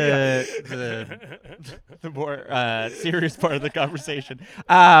 this is the more serious part of the conversation.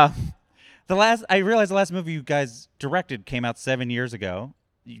 I realized the last movie you guys directed came out 7 years ago.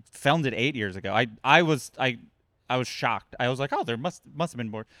 You filmed it 8 years ago. I was shocked. I was like, oh, there must have been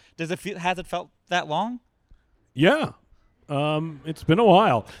more. Has it felt that long? Yeah. It's been a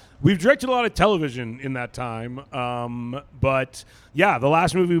while. We've directed a lot of television in that time. But yeah, the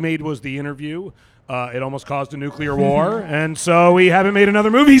last movie we made was The Interview. It almost caused a nuclear war, and so we haven't made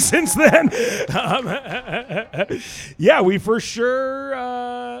another movie since then. Yeah, we for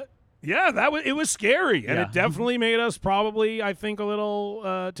sure. It was scary, and it definitely made us probably, I think, a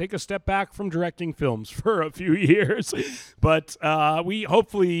little take a step back from directing films for a few years. But we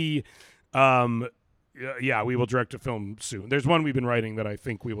hopefully, we will direct a film soon. There's one we've been writing that I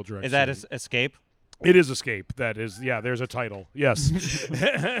think we will direct. Is that Escape? It is Escape. That is, there's a title. Yes.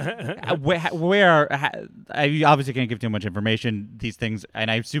 I obviously can't give too much information, these things,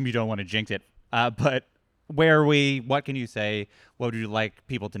 and I assume you don't want to jinx it, but where are we? What can you say? What would you like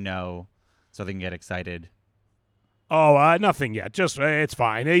people to know so they can get excited? Oh, nothing yet. Just it's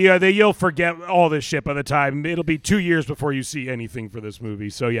fine. You'll forget all this shit by the time. It'll be 2 years before you see anything for this movie.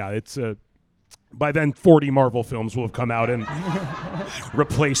 So yeah, it's By then, 40 Marvel films will have come out and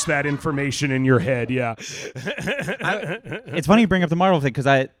replaced that information in your head. Yeah. It's funny you bring up the Marvel thing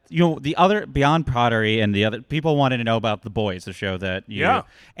because the other Beyond Pottery and the other people wanted to know about The Boys, the show that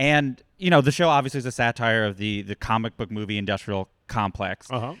and the show obviously is a satire of the comic book movie industrial complex.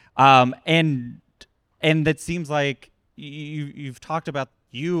 And that seems like you've talked about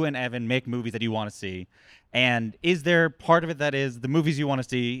you and Evan make movies that you want to see. And is there part of it that is the movies you want to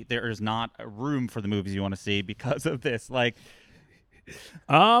see, there is not a room for the movies you want to see because of this? Like,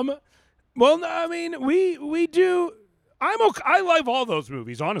 well, no, I mean, we do. I'm okay. I love all those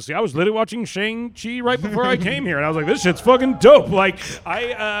movies, honestly. I was literally watching Shang-Chi right before I came here, and I was like, this shit's fucking dope. Like,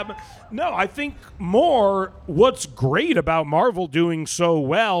 I think more what's great about Marvel doing so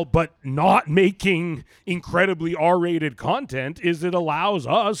well but not making incredibly R-rated content is it allows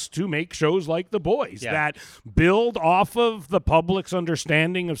us to make shows like The Boys that build off of the public's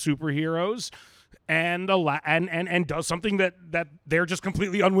understanding of superheroes and does something that they're just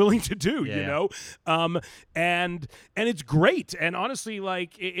completely unwilling to do, you know? And it's great. And honestly,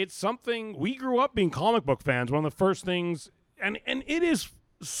 like, it's something we grew up being comic book fans. One of the first things, and it is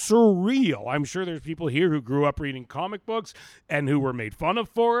surreal. I'm sure there's people here who grew up reading comic books and who were made fun of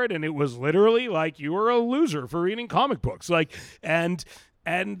for it, and it was literally like you were a loser for reading comic books. Like, and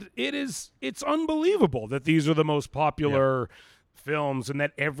it's unbelievable that these are the most popular films and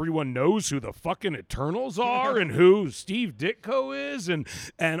that everyone knows who the fucking Eternals are and who Steve Ditko is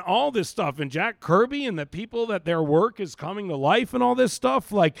and all this stuff, and Jack Kirby and the people that their work is coming to life and all this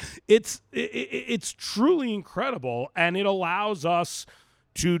stuff. Like, it's truly incredible, and it allows us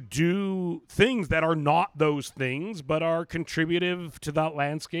to do things that are not those things but are contributive to that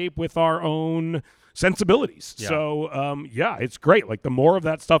landscape with our own sensibilities. So it's great. Like, the more of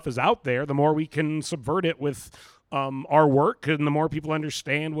that stuff is out there, the more we can subvert it with our work, and the more people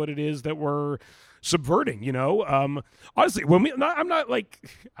understand what it is that we're subverting, honestly, I'm not like,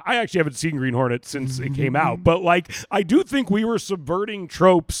 I actually haven't seen Green Hornet since it came out, but like, I do think we were subverting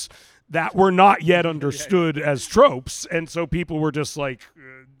tropes that were not yet understood as tropes, and so people were just like,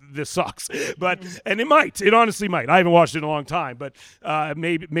 this sucks. And it honestly might. I haven't watched it in a long time, but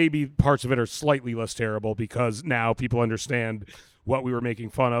maybe parts of it are slightly less terrible because now people understand what we were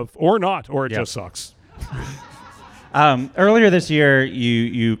making fun of, or not, or it just sucks. Earlier this year,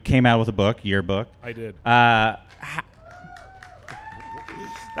 you came out with a book, your book. I did.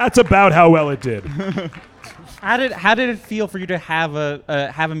 That's about how well it did. How did it feel for you to have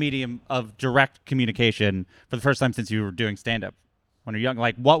a medium of direct communication for the first time since you were doing stand-up when you're young?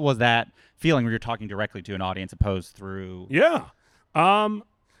 Like, what was that feeling when you're talking directly to an audience opposed through? Yeah.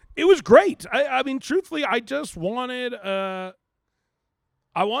 It was great. I mean, truthfully, I just wanted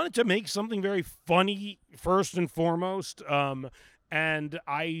I wanted to make something very funny first and foremost, and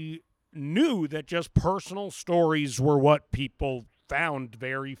I knew that just personal stories were what people found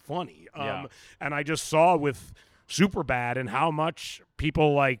very funny. And I just saw with Superbad and how much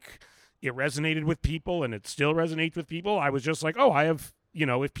people, like, it resonated with people, and it still resonates with people. I was just like, oh, I have,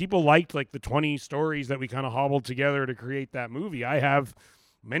 if people liked, like, the 20 stories that we kind of hobbled together to create that movie, I have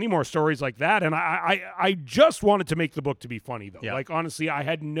many more stories like that. And I just wanted to make the book to be funny, though. Like, honestly, I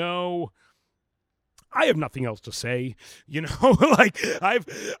have nothing else to say, like,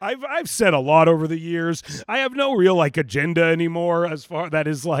 I've said a lot over the years. I have no real, like, agenda anymore as far that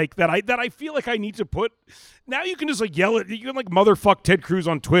is like that I feel like I need to put. Now you can just, like, yell at, you can, like, motherfuck Ted Cruz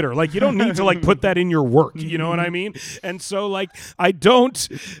on Twitter. Like, you don't need to, like, put that in your work. You know what I mean? And so, like, I don't,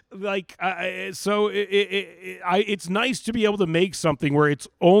 like, it's nice to be able to make something where its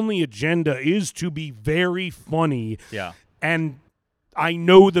only agenda is to be very funny. Yeah. And I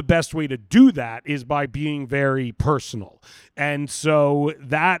know the best way to do that is by being very personal. And so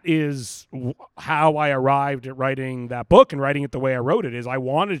that is how I arrived at writing that book and writing it the way I wrote it. Is I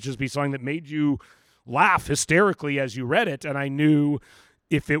wanted to just be something that made you laugh hysterically as you read it. And I knew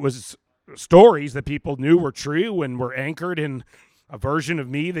if it was stories that people knew were true and were anchored in a version of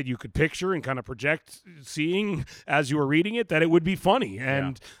me that you could picture and kind of project seeing as you were reading it, that it would be funny.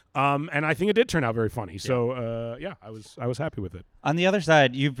 And I think it did turn out very funny. So I was happy with it. On the other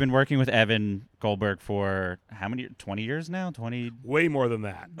side, you've been working with Evan Goldberg for how many? 20 years now? 20? Way more than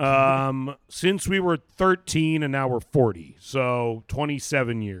that. Since we were 13 and now we're 40. So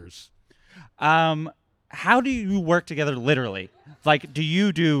 27 years. How do you work together literally? Like, do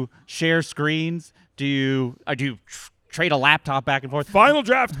you share screens? Do you trade a laptop back and forth? Final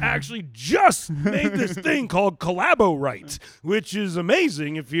Draft actually just made this thing called Collabo-Write, which is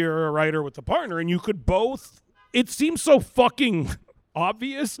amazing if you're a writer with a partner and you could both. It seems so fucking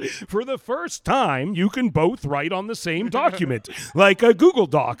obvious. For the first time, you can both write on the same document, like a Google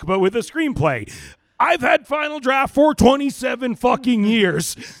Doc, but with a screenplay. I've had Final Draft for 27 fucking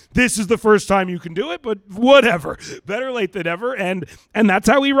years. This is the first time you can do it, but whatever. Better late than never, and that's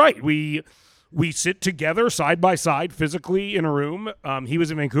how we write. We sit together side by side physically in a room. He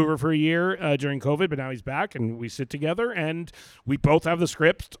was in Vancouver for a year during COVID, but now he's back, and we sit together, and we both have the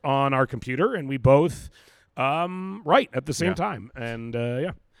script on our computer, and we both write at the same time. And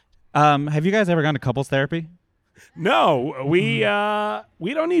Have you guys ever gone to couples therapy? No, we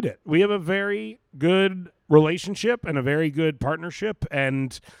don't need it. We have a very good relationship and a very good partnership,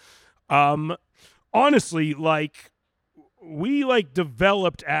 and honestly, like, we like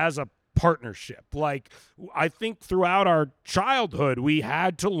developed as a partnership. Like, I think throughout our childhood, we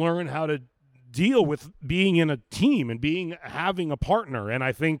had to learn how to deal with being in a team and having a partner, and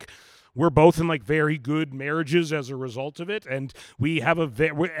I think we're both in like very good marriages as a result of it, and we have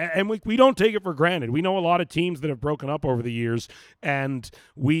we don't take it for granted. We know a lot of teams that have broken up over the years, and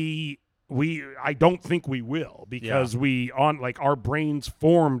I don't think we will, because our brains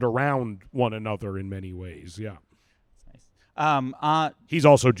formed around one another in many ways. Yeah. Nice. He's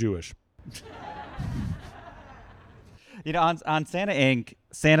also Jewish. You know, on Santa Inc.,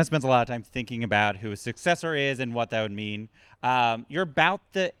 Santa spends a lot of time thinking about who his successor is and what that would mean. You're about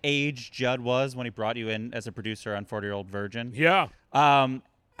the age Judd was when he brought you in as a producer on 40-Year-Old Virgin. Yeah.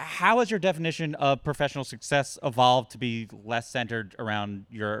 How has your definition of professional success evolved to be less centered around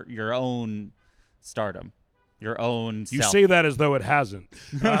your own stardom, your own self? You say that as though it hasn't.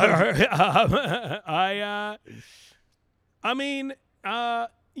 Yeah, I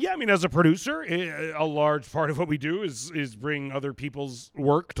mean, as a producer, a large part of what we do is bring other people's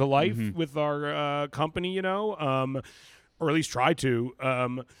work to life with our company, you know, or at least try to.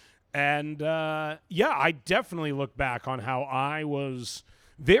 I definitely look back on how I was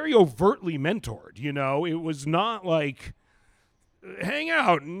very overtly mentored, you know. It was not like, hang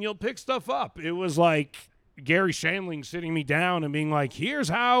out and you'll pick stuff up. It was like Gary Shandling sitting me down and being like, here's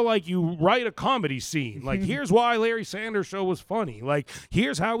how, like, you write a comedy scene. Like, here's why Larry Sanders Show was funny. Like,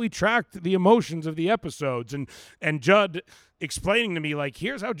 here's how we tracked the emotions of the episodes. And Judd explaining to me, like,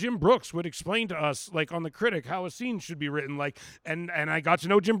 here's how Jim Brooks would explain to us, like, on The Critic, how a scene should be written. Like, and I got to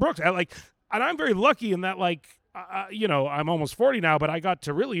know Jim Brooks. And I'm very lucky in that, like, you know, I'm almost 40 now, but I got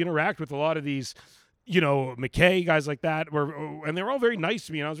to really interact with a lot of these, you know, McKay, guys like that, and they were all very nice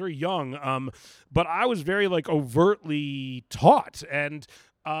to me, and I was very young. But I was very, like, overtly taught, and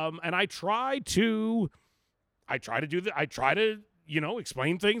I try to you know,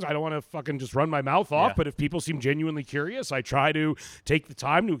 explain things. I don't want to fucking just run my mouth off, but if people seem genuinely curious, I try to take the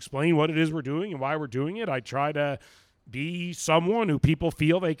time to explain what it is we're doing and why we're doing it. I try to be someone who people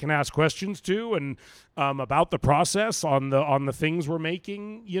feel they can ask questions to, and about the process on the things we're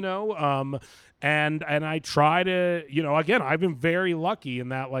making, you know. And I try to, you know, again, I've been very lucky in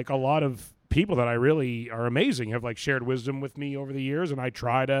that, like, a lot of people that I really are amazing have, like, shared wisdom with me over the years, and I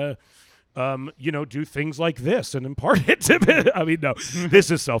try to, you know, do things like this and impart it to me. I mean, no,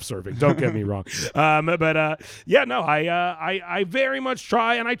 this is self-serving. Don't get me wrong. I very much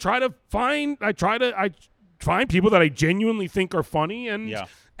try, and I find people that I genuinely think are funny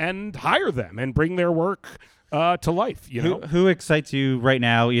and hire them and bring their work to life. You know, who excites you right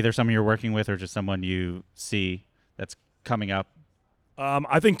now? Either someone you're working with or just someone you see that's coming up.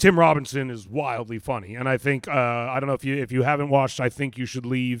 I think Tim Robinson is wildly funny, and I think I don't know if you haven't watched I Think You Should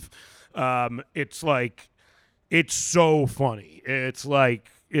Leave. It's like, it's so funny. It's like,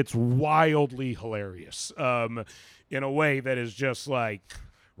 it's wildly hilarious in a way that is just like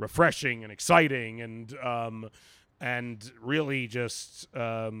refreshing and exciting and really just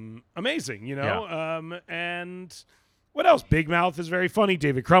amazing, you know. And what else? Big Mouth is very funny.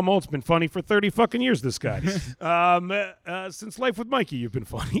 David Crummell, it's been funny for 30 fucking years, this guy. Since Life with Mikey, you've been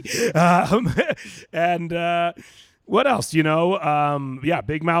funny. What else, you know?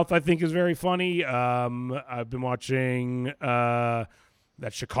 Big Mouth, I think, is very funny. I've been watching that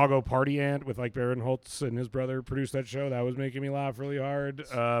Chicago Party Ant with, like, Barinholtz and his brother produced that show. That was making me laugh really hard.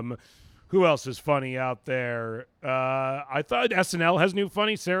 Who else is funny out there? I thought SNL has new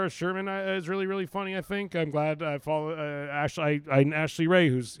funny. Sarah Sherman is really, really funny, I think. I'm glad I follow Ashley Ray,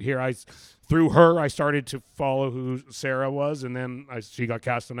 who's here. Through her, I started to follow who Sarah was, and then she got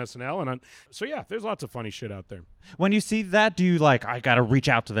cast on SNL. So, there's lots of funny shit out there. When you see that, do you, like, I got to reach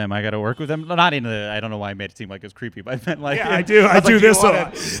out to them, I got to work with them? Not in the, I don't know why I made it seem like it was creepy, but I meant, like... Yeah, I do. I do this a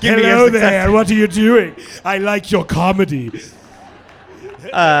lot. Hello there, what are you doing? I like your comedy.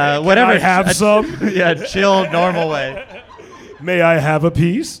 Whatever. Can I have some? Yeah, chill, normal way. May I have a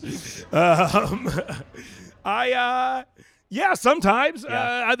piece? Yeah, sometimes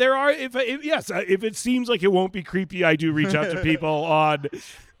there are. If it seems like it won't be creepy, I do reach out to people on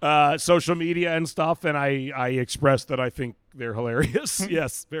social media and stuff, and I express that I think they're hilarious.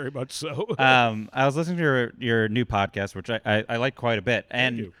 Yes, very much so. I was listening to your new podcast, which I like quite a bit,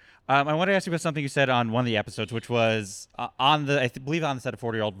 and I wanted to ask you about something you said on one of the episodes, which was on the believe on the set of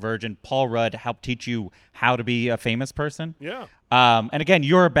 40-Year-Old Virgin. Paul Rudd helped teach you how to be a famous person. Yeah. And again,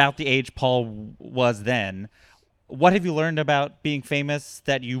 you're about the age Paul was then. What have you learned about being famous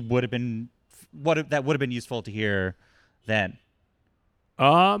that you would have been useful to hear then?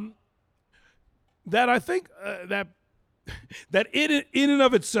 That I think that in and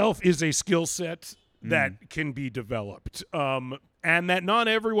of itself is a skill set that can be developed, and that not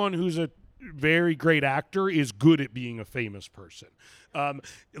everyone who's a very great actor is good at being a famous person.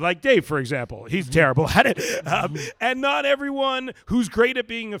 Like Dave, for example, he's terrible at it. And not everyone who's great at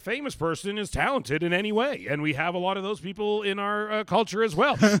being a famous person is talented in any way. And we have a lot of those people in our culture as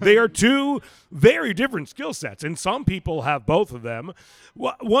well. They are two very different skill sets, and some people have both of them.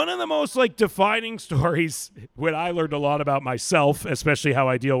 One of the most defining stories when I learned a lot about myself, especially how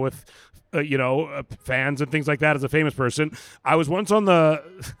I deal with fans and things like that as a famous person. I was once on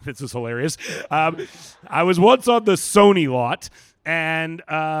this is hilarious. I was once on the Sony lot, and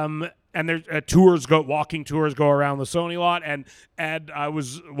there's walking tours go around the Sony lot, and I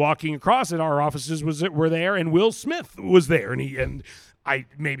was walking across, and our offices were there, and Will Smith was there, and I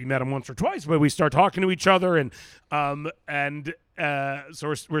maybe met him once or twice, but we start talking to each other, and so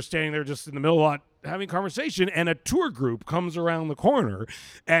we're standing there just in the middle of the lot having a conversation, and a tour group comes around the corner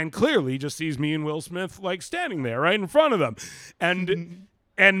and clearly just sees me and Will Smith standing there right in front of them, and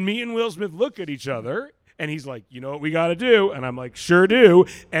me and Will Smith look at each other. And he's like, you know what we got to do? And I'm like, sure do.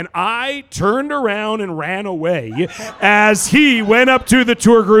 And I turned around and ran away as he went up to the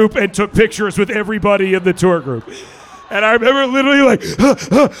tour group and took pictures with everybody in the tour group. And I remember literally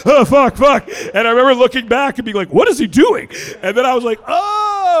fuck. And I remember looking back and being like, what is he doing? And then I was like,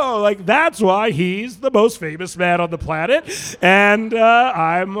 that's why he's the most famous man on the planet. And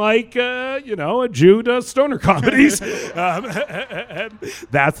I'm a Jew does stoner comedies. And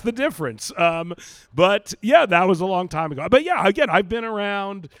that's the difference. But yeah, that was a long time ago. But yeah, again, I've been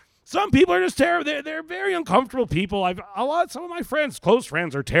around. Some people are just terrible. They're very uncomfortable people. Some of my close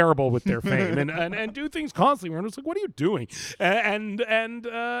friends are terrible with their fame and do things constantly where I'm just like, what are you doing?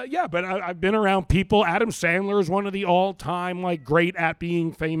 But I've been around people. Adam Sandler is one of the all-time great at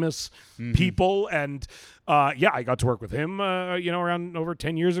being famous people, and I got to work with him around over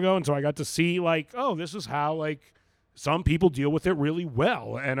 10 years ago, and so I got to see this is how some people deal with it really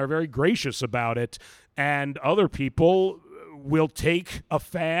well and are very gracious about it, and other people will take a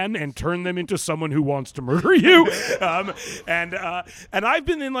fan and turn them into someone who wants to murder you. And I've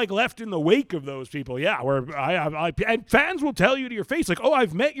been left in the wake of those people. Yeah. Where and fans will tell you to your face,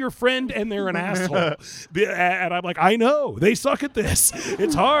 I've met your friend and they're an asshole. And I'm like, I know they suck at this.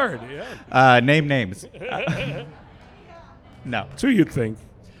 It's hard. Yeah. Name names. No. So you'd think.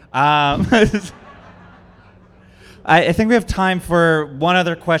 I think we have time for one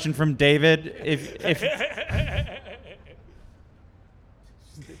other question from David. If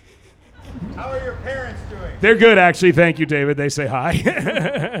How are your parents doing? They're good, actually. Thank you, David. They say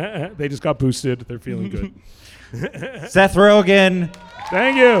hi. They just got boosted. They're feeling good. Seth Rogen.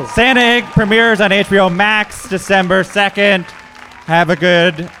 Thank you. Santa Inc. premieres on HBO Max December 2nd. Have a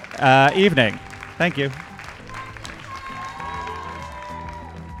good evening. Thank you.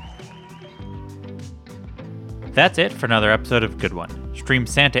 That's it for another episode of Good One. Stream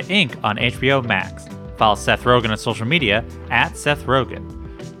Santa Inc. on HBO Max. Follow Seth Rogen on social media at Seth Rogen.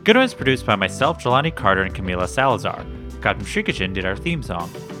 Good One is produced by myself, Jelani Carter, and Camila Salazar. Gautam Shrikachan did our theme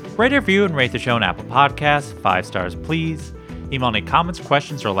song. Rate, review, and rate the show on Apple Podcasts. 5 stars, please. Email any comments,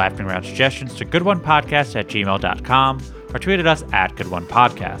 questions, or laughing around suggestions to goodonepodcast@gmail.com or tweet at us at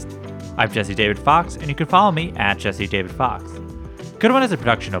goodonepodcast. I'm Jesse David Fox, and you can follow me at Jesse David Fox. Good One is a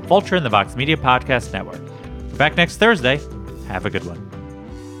production of Vulture and the Vox Media Podcast Network. We're back next Thursday. Have a good one.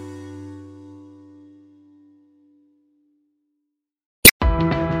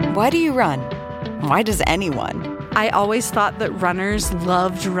 Why do you run? Why does anyone? I always thought that runners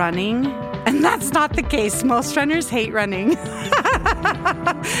loved running, and that's not the case. Most runners hate running,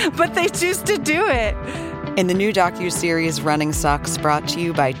 but they choose to do it. In the new docuseries Running Sucks, brought to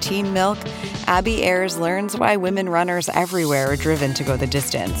you by Team Milk, Abby Ayers learns why women runners everywhere are driven to go the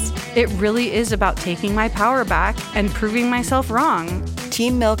distance. It really is about taking my power back and proving myself wrong.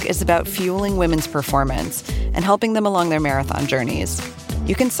 Team Milk is about fueling women's performance and helping them along their marathon journeys.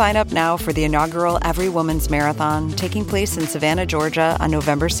 You can sign up now for the inaugural Every Woman's Marathon taking place in Savannah, Georgia on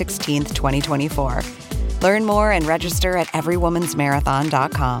November 16th, 2024. Learn more and register at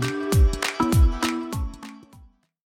everywomansmarathon.com.